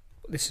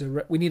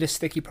 we need a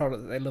sticky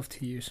product that they love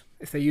to use.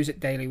 If they use it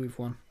daily, we've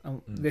won.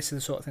 And this is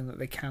the sort of thing that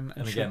they can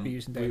and should be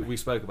using daily. We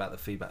spoke about the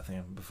feedback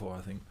thing before,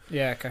 I think.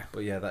 Yeah, okay.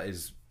 But yeah,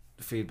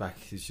 feedback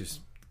is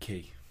just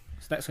key.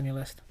 So next on your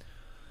list.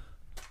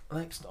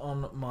 Next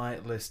on my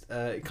list,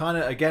 kind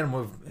of again,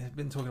 we've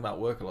been talking about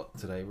work a lot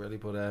today, really,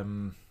 but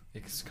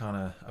it's kind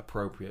of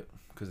appropriate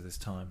because of this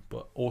time.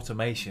 But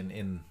automation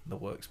in the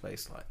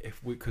workspace, like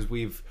because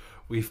we've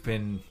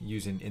been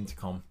using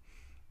Intercom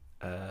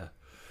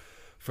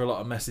for a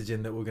lot of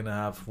messaging that we're going to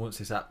have once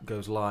this app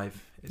goes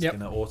live. It's going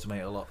to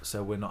automate a lot,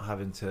 so we're not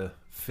having to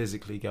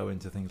physically go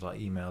into things like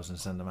emails and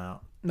send them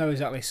out. No,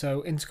 exactly.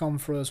 So Intercom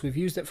for us, we've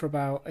used it for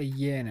about a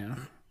year now,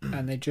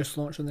 and they just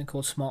launched something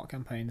called Smart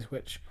Campaigns,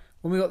 which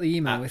when we got the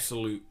email,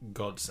 absolute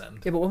godsend.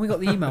 Yeah, but when we got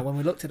the email, when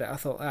we looked at it, I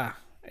thought,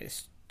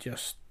 it's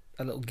just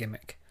a little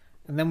gimmick.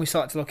 And then we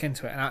started to look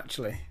into it, and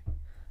actually,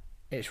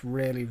 it's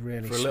really,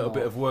 really for a little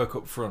bit of work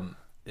up front.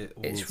 It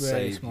will really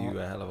save smart. you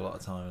a hell of a lot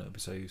of time, and it'll be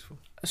so useful.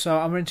 So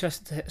I'm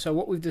interested to hear, so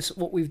what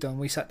we've done,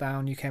 we sat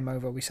down, you came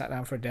over, we sat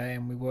down for a day,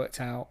 and we worked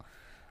out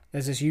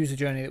there's this user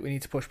journey that we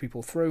need to push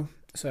people through.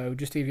 So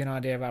just to give you an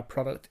idea of our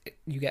product,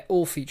 you get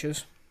all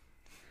features.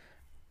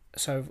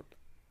 So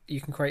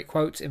you can create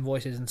quotes,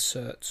 invoices, and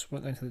certs. We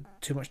won't go into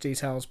too much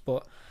details,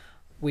 but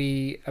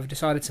we have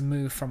decided to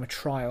move from a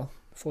trial,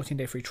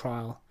 14-day free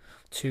trial,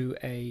 to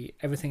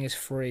everything is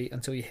free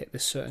until you hit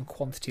this certain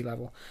quantity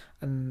level.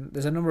 And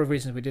there's a number of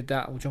reasons we did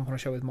that. We'll jump on a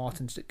show with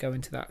Martin to go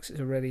into that, because it's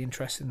a really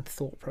interesting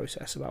thought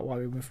process about why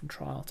we moved from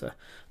trial to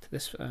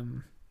this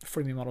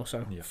freemium model.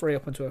 So free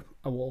up into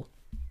a wall.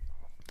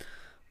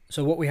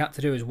 So what we had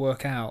to do is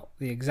work out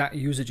the exact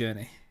user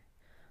journey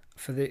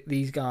for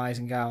these guys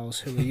and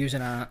gals who are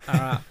using our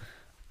app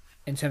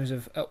in terms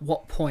of at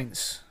what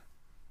points.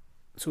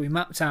 So we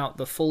mapped out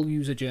the full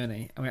user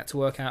journey, and we had to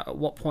work out at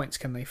what points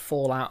can they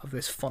fall out of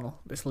this funnel,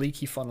 this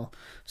leaky funnel.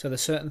 So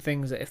there's certain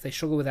things that if they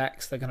struggle with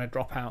X, they're going to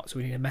drop out. So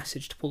we need a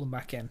message to pull them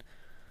back in.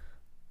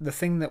 The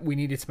thing that we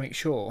needed to make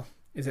sure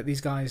is that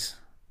these guys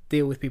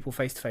deal with people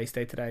face to face,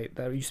 day to day.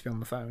 They're used to be on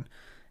the phone.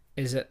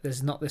 Is that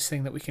there's not this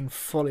thing that we can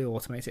fully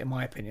automate it, in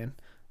my opinion.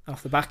 And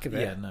off the back of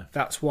it,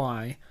 that's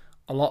why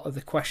a lot of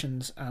the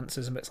questions,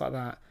 answers, and bits like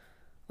that.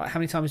 Like how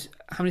many times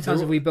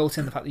have we built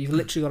in the fact that you've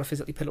literally got to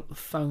physically pick up the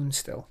phone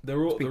still? They're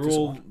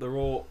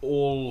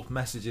all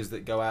messages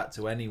that go out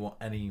to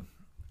any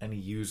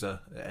user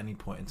at any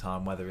point in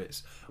time, whether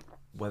it's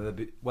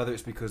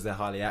because they're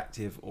highly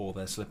active or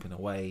they're slipping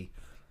away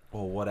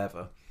or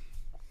whatever.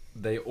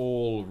 They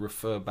all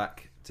refer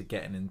back to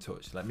getting in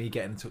touch. Like me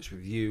getting in touch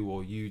with you,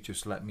 or you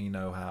just let me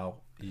know how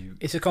you.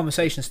 It's a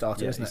conversation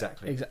starter, isn't it?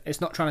 Exactly.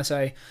 It's not trying to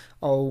say,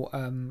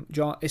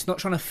 John. It's not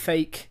trying to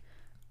fake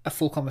a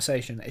full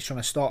conversation. It's trying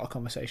to start a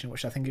conversation,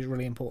 which I think is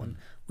really important.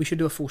 We should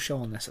do a full show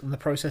on this and the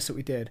process that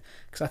we did,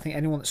 because I think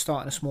anyone that's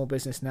starting a small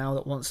business now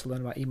that wants to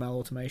learn about email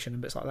automation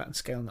and bits like that and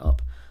scaling it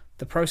up,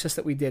 the process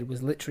that we did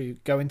was literally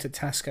going to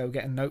Tesco,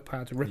 getting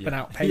notepads, ripping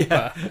out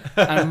paper,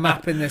 and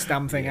mapping this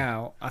damn thing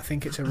out. I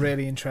think it's a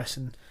really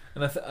interesting.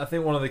 And I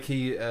think one of the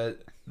key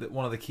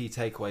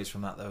takeaways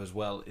from that though as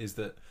well is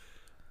that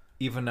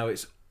even though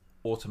it's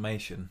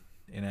automation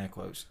in air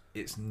quotes,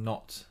 it's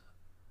not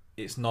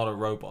a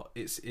robot.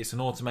 It's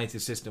an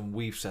automated system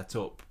we've set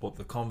up, but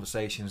the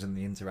conversations and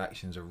the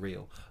interactions are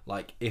real.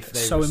 Like if they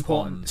respond,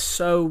 important,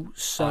 so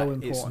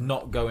important. It's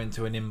not going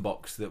to an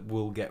inbox that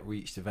will get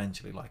reached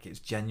eventually. Like it's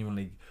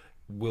genuinely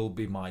will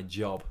be my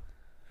job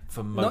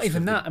for most. Not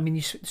even that. I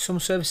mean, some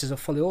services are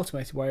fully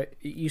automated where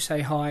you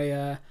say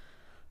hi,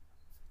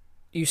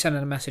 you send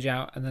a message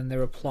out, and then they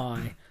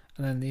reply.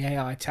 And then the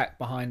AI tech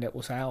behind it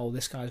will say, "Oh,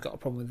 this guy's got a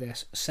problem with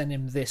this. Send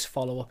him this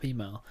follow-up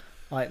email."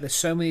 Like, there's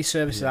so many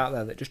services out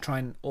there that just try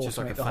and automate just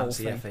like the whole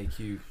thing.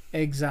 FAQ.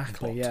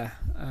 Exactly, bot. yeah.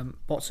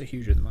 Bots are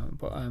huge at the moment,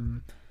 but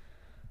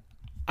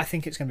I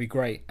think it's going to be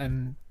great.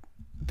 And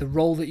the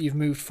role that you've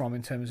moved from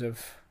in terms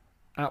of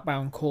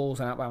outbound calls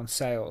and outbound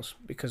sales,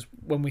 because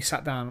when I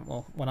sat down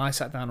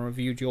and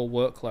reviewed your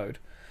workload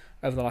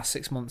over the last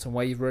 6 months and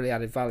where you've really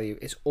added value,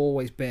 it's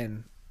always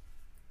been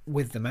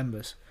with the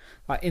members.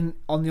 Like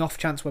on the off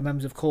chance where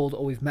members have called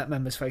or we've met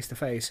members face to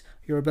face,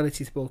 your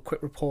ability to build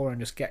quick rapport and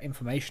just get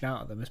information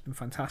out of them has been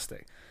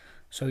fantastic.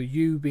 So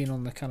you being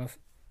on the kind of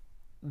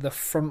the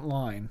front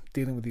line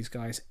dealing with these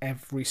guys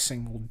every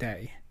single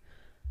day,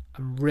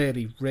 I'm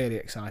really, really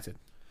excited.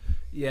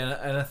 Yeah,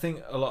 and I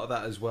think a lot of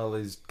that as well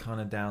is kind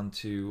of down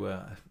to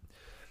I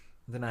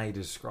don't know how you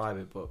describe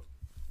it, but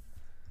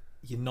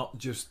we're not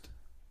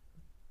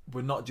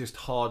just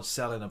hard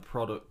selling a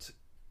product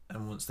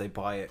and once they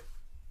buy it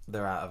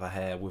they're out of a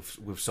hair.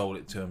 We've sold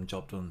it to them,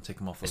 job done, tick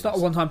them off. It's not a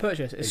one-time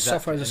purchase. It's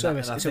software as a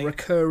service. It's a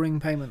recurring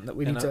payment that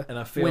we need to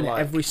win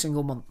every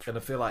single month. And I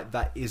feel like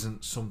that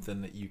isn't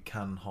something that you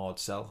can hard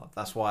sell.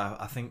 That's why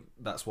I think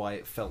that's why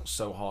it felt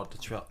so hard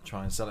to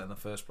try and sell it in the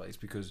first place,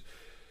 because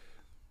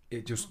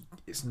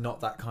it's not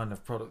that kind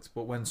of product.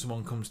 But when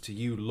someone comes to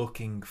you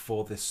looking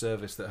for this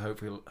service that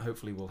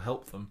hopefully will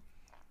help them,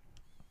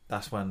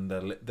 that's when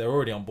they're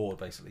already on board.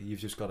 Basically, you've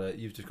just got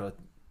to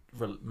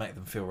make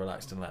them feel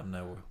relaxed and let them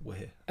know we're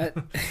here.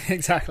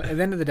 Exactly. At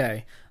the end of the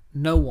day,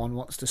 no one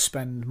wants to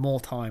spend more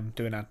time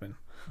doing admin.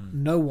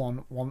 No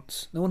one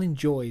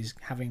enjoys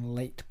having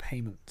late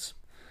payments.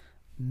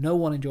 No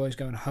one enjoys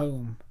going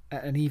home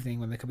at an evening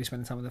when they could be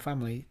spending time with their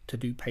family to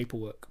do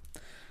paperwork.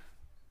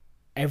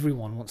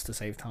 Everyone wants to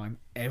save time.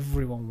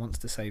 Everyone wants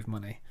to save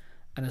money.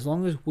 And as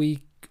long as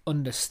we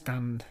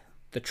understand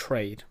the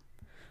trade,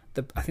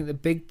 I think the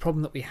big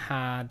problem that we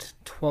had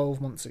 12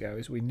 months ago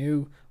is we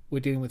knew we're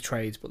dealing with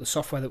trades, but the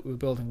software that we were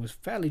building was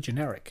fairly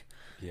generic.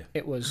 Yeah.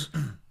 It was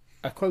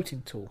a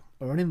quoting tool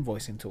or an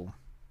invoicing tool.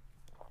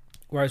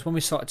 Whereas when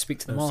we started to speak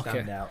to the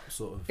market, standout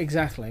sort of.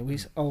 exactly.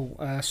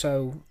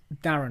 So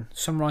Darren,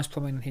 Sunrise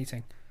Plumbing and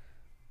Heating.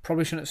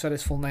 Probably shouldn't have said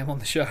his full name on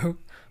the show,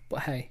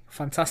 but hey,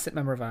 fantastic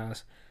member of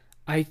ours.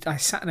 I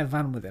sat in a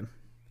van with him,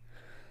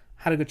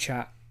 had a good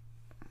chat,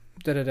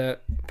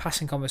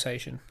 passing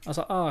conversation. I was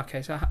like, oh,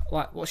 okay, so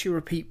what's your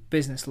repeat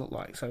business look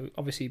like? So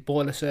obviously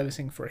boiler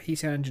servicing for a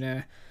heating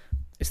engineer,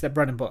 it's their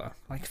bread and butter,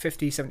 like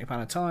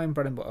 £50-70 a time,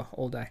 bread and butter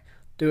all day.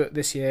 Do it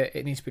this year,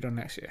 it needs to be done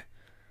next year.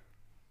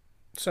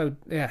 So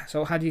yeah,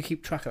 so how do you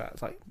keep track of that?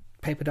 It's like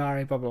paper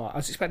diary, blah blah blah. I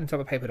was expecting to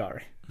have a paper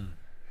diary.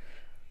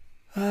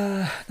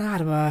 No, I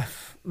don't know.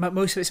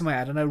 Most of it's in my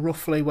head. I know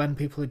roughly when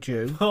people are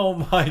due. Oh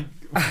my!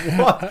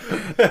 What?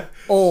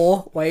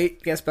 Or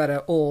wait, gets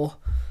better. Or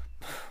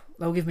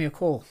they'll give me a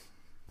call.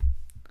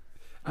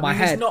 I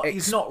mean,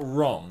 he's not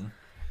wrong.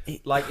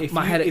 Like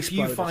if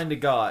you find a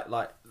guy,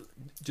 like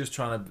just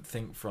trying to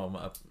think from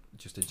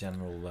just a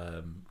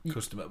general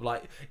customer,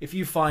 like if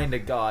you find a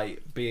guy,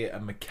 be it a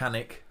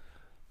mechanic,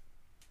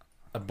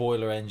 a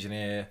boiler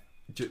engineer,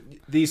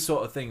 these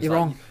sort of things, you're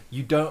wrong.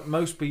 You don't.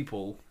 Most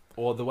people,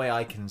 or the way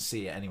I can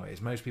see it,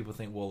 anyways, most people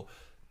think, well,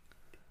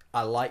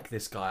 I like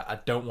this guy. I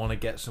don't want to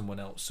get someone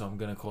else, so I'm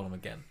going to call him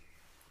again.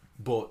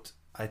 But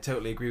I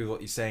totally agree with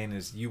what you're saying.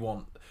 Is you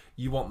want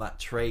that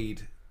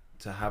trade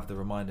to have the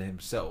reminder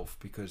himself,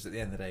 because at the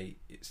end of the day,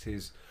 it's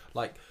his.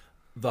 Like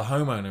the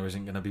homeowner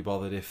isn't going to be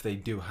bothered if they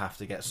do have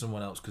to get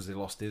someone else because they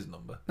lost his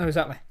number. No,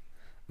 exactly.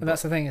 And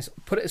that's the thing, is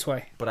put it this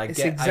way. But I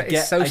get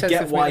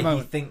why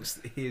he thinks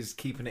his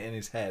keeping it in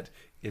his head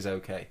is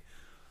okay.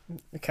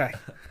 Okay.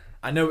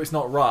 I know it's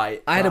not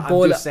right. I had a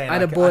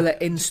boiler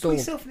installed. Put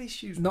yourself in his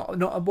shoes. Not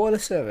a boiler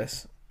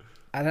service.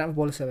 I didn't have a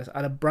boiler service. I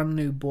had a brand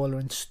new boiler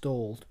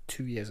installed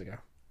 2 years ago.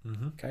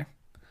 Mm-hmm. Okay.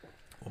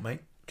 Well,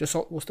 mate. Just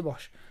Worcester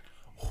Bosch.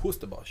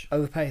 Worcester Bosch.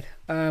 Overpaid.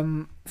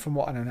 From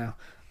what I know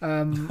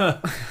now.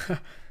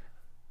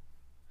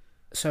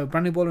 So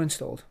brand new boiler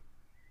installed.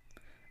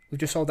 We've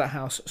just sold that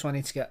house, so I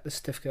need to get the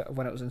certificate of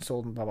when it was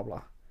installed and blah blah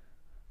blah.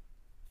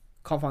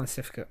 Can't find the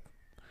certificate.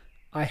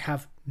 I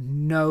have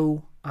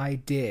no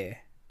idea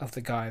of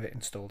the guy that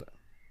installed it.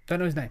 Don't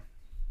know his name.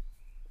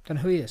 Don't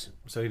know who he is.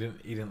 So he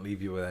didn't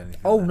leave you with anything?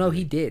 Oh no,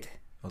 he did.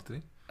 Oh, did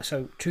he?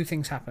 So two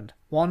things happened.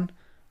 One,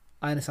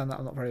 I understand that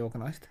I'm not very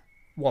organised.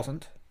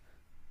 Wasn't.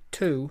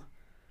 Two,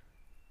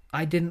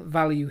 I didn't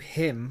value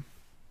him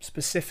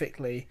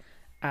specifically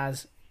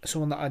as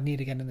someone that I'd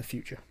need again in the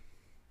future.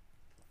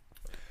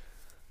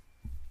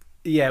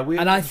 Yeah,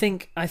 and I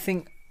think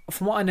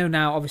from what I know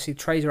now, obviously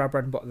trades are our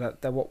bread and butter.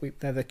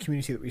 They're the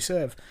community that we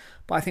serve.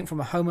 But I think from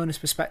a homeowner's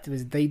perspective,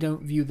 is they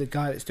don't view the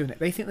guy that's doing it.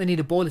 They think they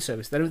need a boiler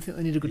service. They don't think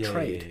they need a good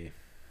trade. Yeah.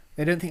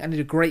 They don't think I need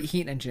a great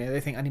heat engineer.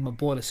 They think I need my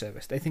boiler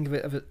service. They think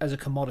of it as a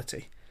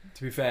commodity.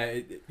 To be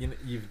fair,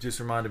 you've just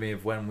reminded me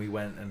of when we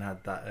went and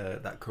had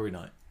that curry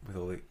night with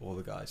all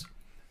the guys,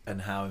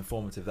 and how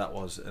informative that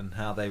was, and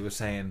how they were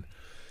saying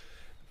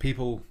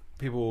people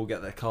will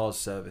get their cars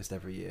serviced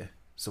every year.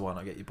 So why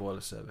not get your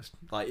boiler serviced?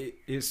 Like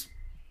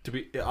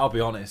I'll be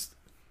honest,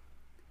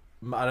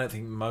 I don't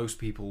think most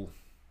people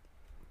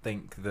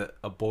think that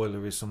a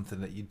boiler is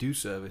something that you do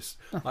service.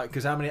 Like,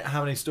 because how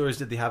many stories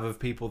did they have of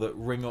people that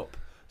ring up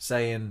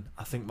saying,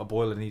 "I think my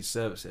boiler needs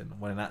servicing,"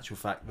 when in actual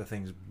fact the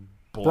thing's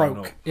blown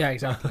up. Yeah,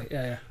 exactly.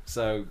 Yeah.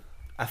 So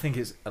I think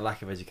it's a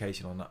lack of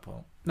education on that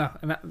point. No,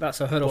 and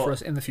that's a hurdle for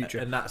us in the future.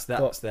 And that's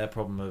their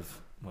problem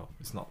of. Well,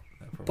 it's not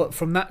their problem. But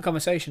from that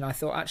conversation, I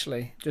thought,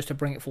 actually, just to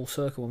bring it full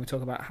circle, when we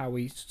talk about how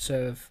we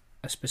serve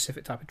a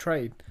specific type of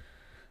trade,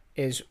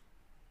 is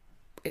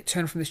it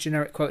turned from this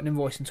generic quote and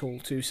invoicing tool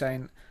to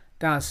saying,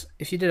 Daz,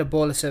 if you did a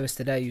boiler service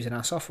today using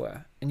our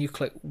software and you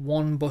click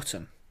one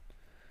button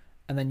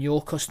and then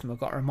your customer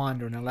got a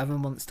reminder in 11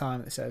 months'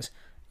 time that says,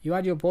 you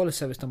had your boiler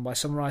service done by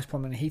Sunrise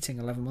Plumbing and Heating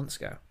 11 months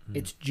ago.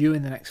 It's due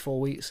in the next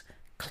 4 weeks.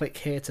 Click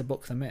here to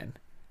book them in.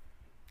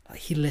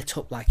 He lit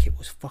up like it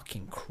was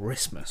fucking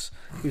Christmas.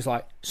 He was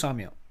like, sign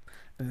me up.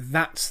 And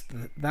that's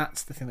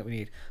the thing that we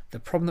need. The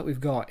problem that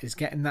we've got is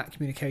getting that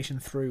communication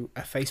through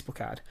a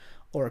Facebook ad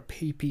or a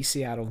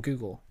PPC ad on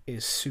Google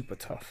is super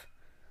tough.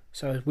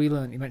 So as we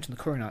learned, you mentioned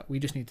the curry night, we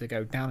just need to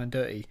go down and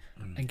dirty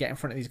and get in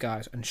front of these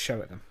guys and show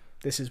it them.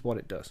 This is what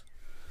it does.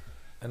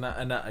 And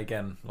that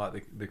again,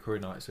 like the curry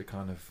nights are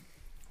kind of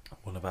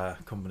one of our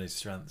company's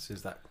strengths,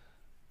 is that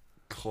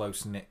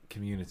close-knit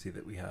community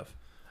that we have.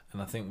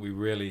 And I think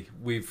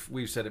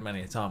we've said it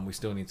many a time, we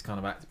still need to kind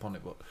of act upon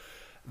it, but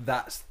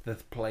that's the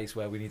place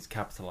where we need to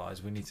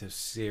capitalise. We need to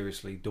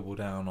seriously double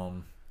down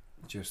on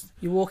just...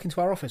 You walk into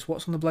our office,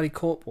 what's on the bloody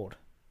corkboard?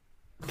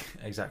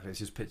 Exactly. It's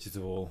just pictures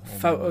of all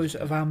Photos members.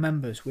 of our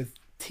members with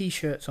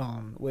T-shirts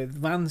on, with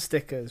van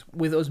stickers,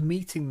 with us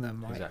meeting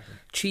them. Like,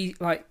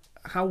 Exactly.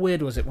 how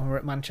weird was it when we were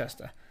at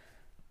Manchester?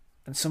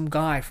 And some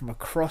guy from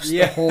across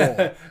the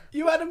hall.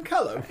 You Adam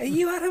Callow? Are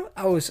you Adam?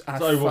 I was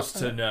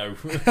to know.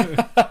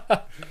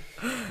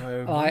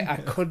 I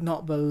could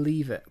not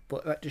believe it,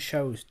 but that just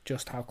shows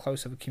just how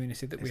close of a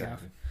community that we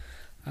Exactly.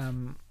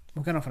 have.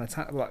 We're going off on a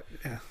tangent.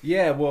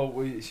 Yeah, well,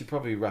 we should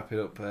probably wrap it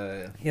up.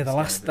 The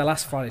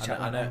last Friday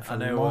chat. I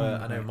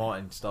know.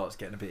 Martin starts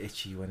getting a bit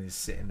itchy when he's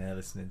sitting there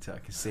listening to it. I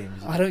can see him.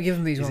 I don't give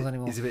him these ones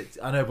anymore. He's a bit.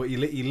 I know, but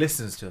he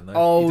listens to them. Though.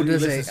 Oh,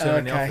 does he? Listens to them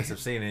in the Okay. office. I've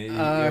seen it.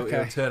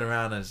 He'll turn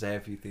around and say a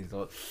few things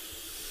like.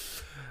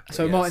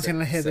 So Martin's going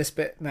to hear this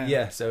bit now.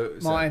 Yeah. So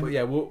Martin, but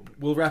yeah,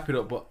 we'll wrap it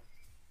up, but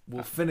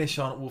we'll finish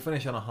on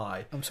a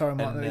high. I'm sorry,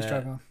 Martin, that he's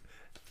dragging on.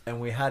 And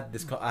we had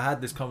this. I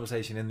had this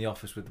conversation in the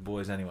office with the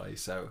boys anyway,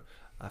 so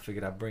I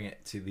figured I'd bring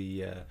it to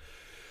the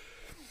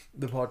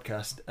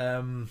podcast.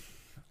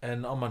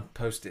 And on my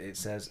post-it it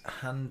says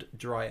hand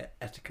dryer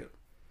etiquette.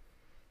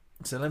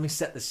 So let me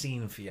set the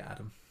scene for you,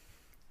 Adam.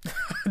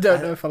 I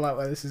don't know if I like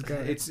where this is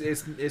going.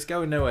 It's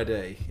going nowhere,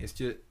 day. It's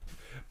just,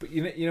 but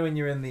you know when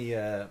you're in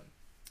the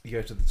you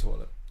go to the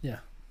toilet. Yeah.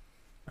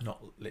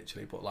 Not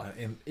literally, but like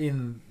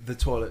in the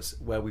toilets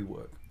where we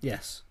work.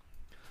 Yes.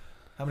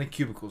 How many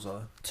cubicles are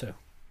there? 2.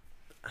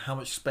 How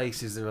much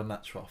space is there on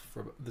that trough?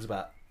 There's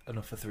about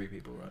enough for 3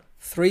 people, right?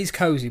 3's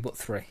cosy, but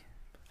 3.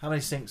 How many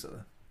sinks are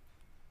there?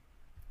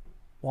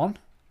 1?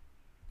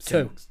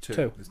 Sinks,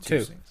 2. There's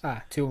 2 sinks.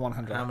 2 and 1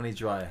 hand dryer. How many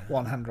dryer?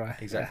 1 hand dryer.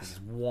 Exactly. Yes.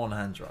 There's 1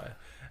 hand dryer.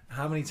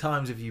 How many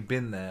times have you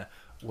been there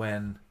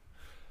when?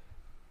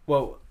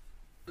 Well,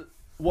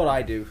 what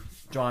I do,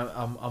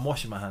 I'm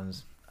washing my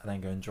hands and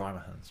then go and dry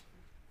my hands.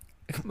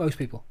 Most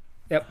people.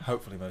 Yep.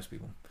 Hopefully, most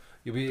people.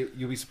 You'll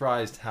be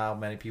surprised how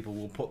many people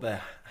will put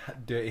their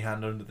dirty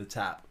hand under the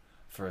tap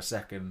for a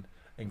second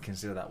and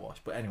consider that wash.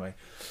 But anyway,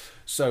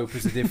 soap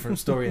is a different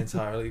story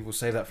entirely. We'll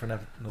save that for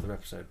another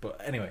episode. But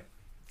anyway,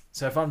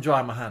 so if I'm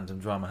drying my hands,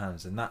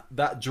 and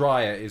that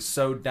dryer is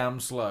so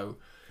damn slow.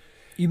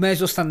 You may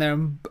as well stand there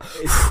and.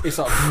 It's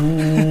like.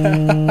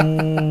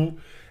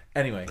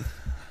 Anyway,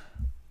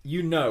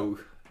 you know,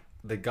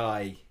 the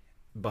guy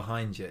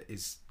behind you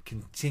is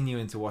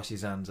continuing to wash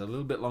his hands a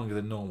little bit longer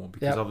than normal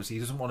because obviously he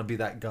doesn't want to be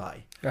that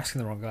guy. You're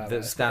asking the wrong guy.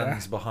 That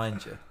stands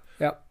behind you.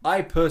 Yep.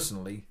 I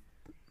personally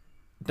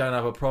don't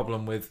have a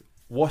problem with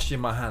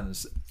washing my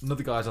hands.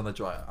 Another guy's on the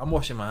dryer. I'm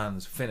washing my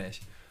hands.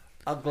 Finish.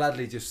 I'll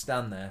gladly just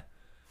stand there.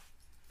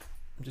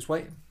 I'm just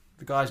waiting.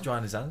 The guy's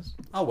drying his hands.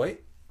 I'll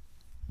wait.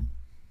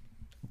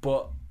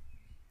 But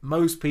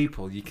most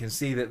people, you can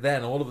see that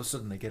then all of a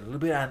sudden they get a little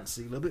bit antsy,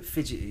 a little bit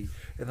fidgety,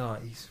 and they're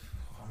like,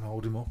 I'm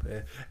holding him up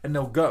here. And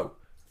they'll go.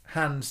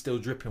 Hands still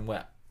dripping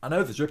wet. I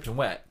know they're dripping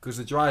wet because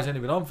the dryer's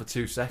only been on for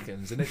 2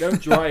 seconds and it don't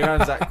dry your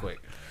hands that quick.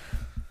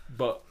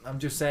 But I'm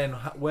just saying,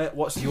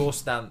 what's your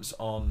stance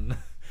on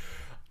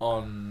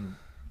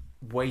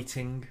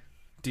waiting?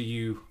 Do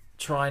you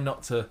try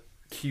not to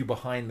queue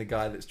behind the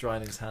guy that's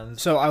drying his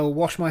hands? So I will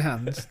wash my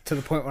hands to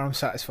the point where I'm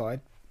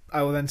satisfied.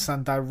 I will then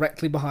stand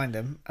directly behind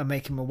him and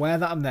make him aware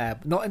that I'm there.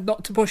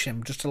 Not to push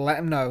him, just to let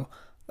him know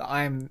that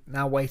I am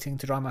now waiting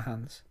to dry my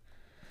hands.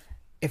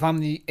 If I'm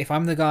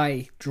the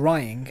guy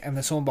drying and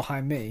there's someone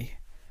behind me,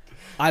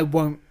 I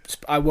won't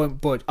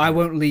budge. I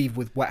won't leave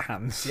with wet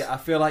hands. Yeah, I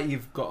feel like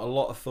you've got a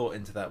lot of thought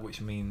into that, which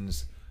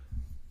means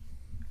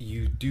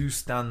you do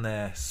stand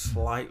there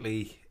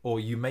slightly, or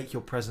you make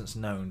your presence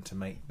known to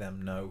make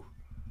them know.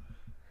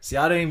 See,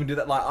 I don't even do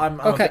that. Like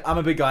I'm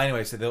a big guy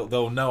anyway, so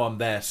they'll know I'm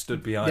there,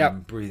 stood behind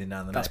them, breathing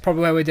down the neck. That's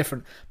probably where we're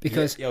different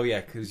because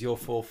because you're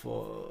 4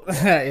 foot.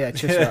 yeah,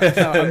 just right.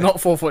 No, I'm not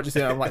 4 foot. Just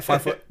I'm like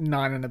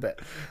 5'9" and a bit.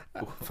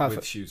 5 with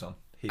foot shoes on.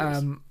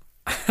 Heels.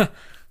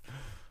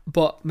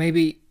 But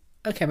maybe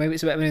it's a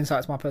bit of an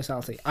insight to my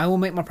personality. I will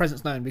make my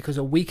presence known because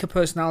a weaker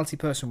personality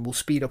person will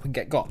speed up and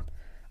get gone,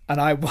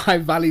 and I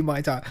value my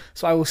time,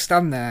 so I will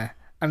stand there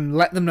and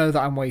let them know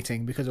that I'm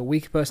waiting because a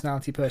weaker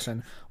personality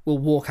person will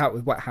walk out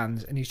with wet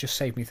hands and he's just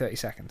saved me 30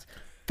 seconds.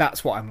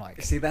 That's what I'm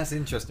like. See, that's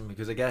interesting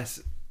because I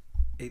guess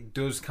it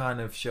does kind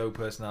of show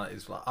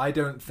personalities. Like, I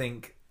don't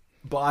think,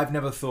 but I've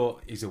never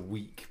thought he's a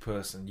weak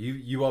person.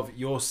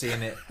 You're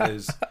seeing it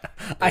as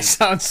I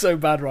sound so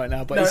bad right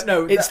now, but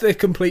it's the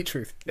complete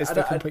truth. It's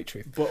the complete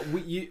truth. But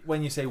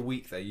when you say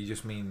weak, though, you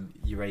just mean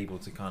you're able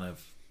to kind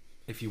of,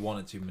 if you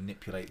wanted to,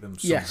 manipulate them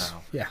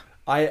somehow. Yes.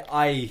 Yeah.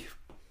 I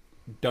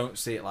don't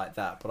see it like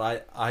that,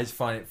 but I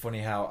find it funny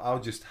how I'll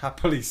just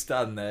happily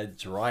stand there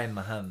drying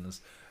my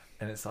hands,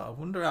 and it's like, I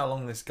wonder how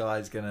long this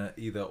guy's gonna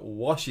either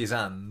wash his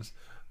hands,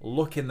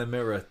 look in the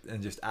mirror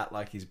and just act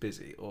like he's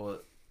busy, or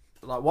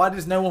like, why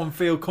does no one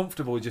feel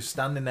comfortable just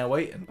standing there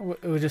waiting?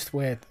 We're just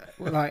weird.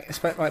 Like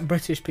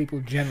British people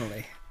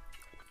generally,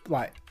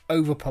 like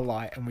over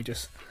polite, and we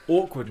just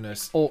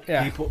awkwardness.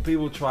 Yeah.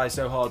 People try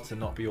so hard to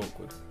not be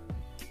awkward.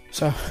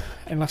 So,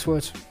 in last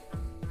words.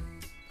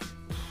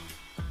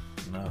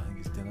 No, I think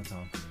it's dinner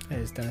time. It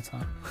is dinner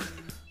time.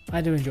 I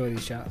do enjoy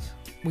these chats.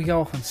 We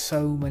go off on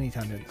so many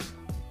tangents.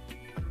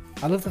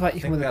 I love the fact I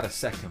you think can. we had a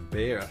second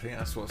beer. I think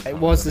that's what's. It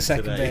was the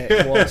happened second today. beer.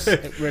 It was.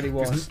 It really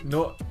was.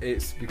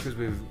 It's because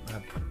we've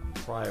had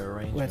prior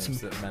We had arrangements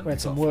some, that meant we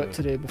had some got work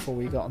through. to do before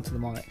we got onto the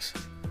mics.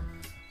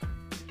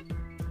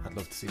 I'd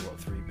love to see what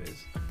 3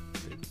 beers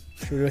did.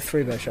 Should we do a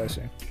 3-beer show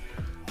soon?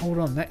 Hold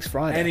on, next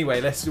Friday.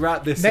 Anyway, let's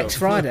wrap this Next up.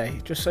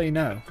 Friday, just so you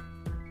know.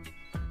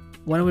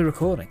 When are we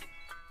recording?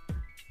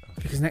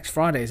 Because next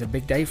Friday is a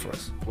big day for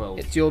us. Well,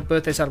 It's your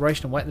birthday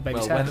celebration and Wet the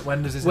Baby's well Head.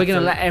 when does this? We're gonna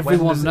episode- let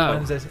everyone when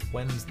does it- know.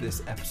 When's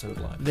this episode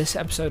live? This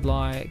episode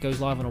goes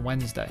live on a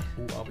Wednesday.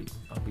 Ooh, I'll be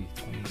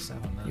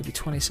 27 then. You'll be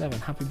 27.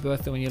 Happy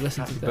birthday when you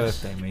listen Happy to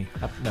this. birthday, me.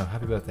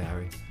 Happy birthday,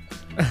 Harry.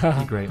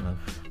 You're great,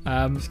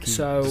 man.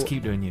 Just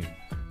keep doing you.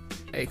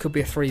 It could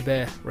be a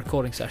 3-beer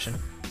recording session.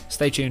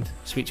 Stay tuned.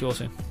 Speak to you all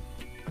soon.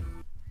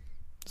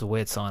 It's a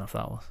weird sign off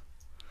that was.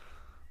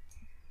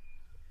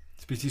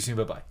 Speak to you soon.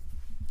 Bye bye.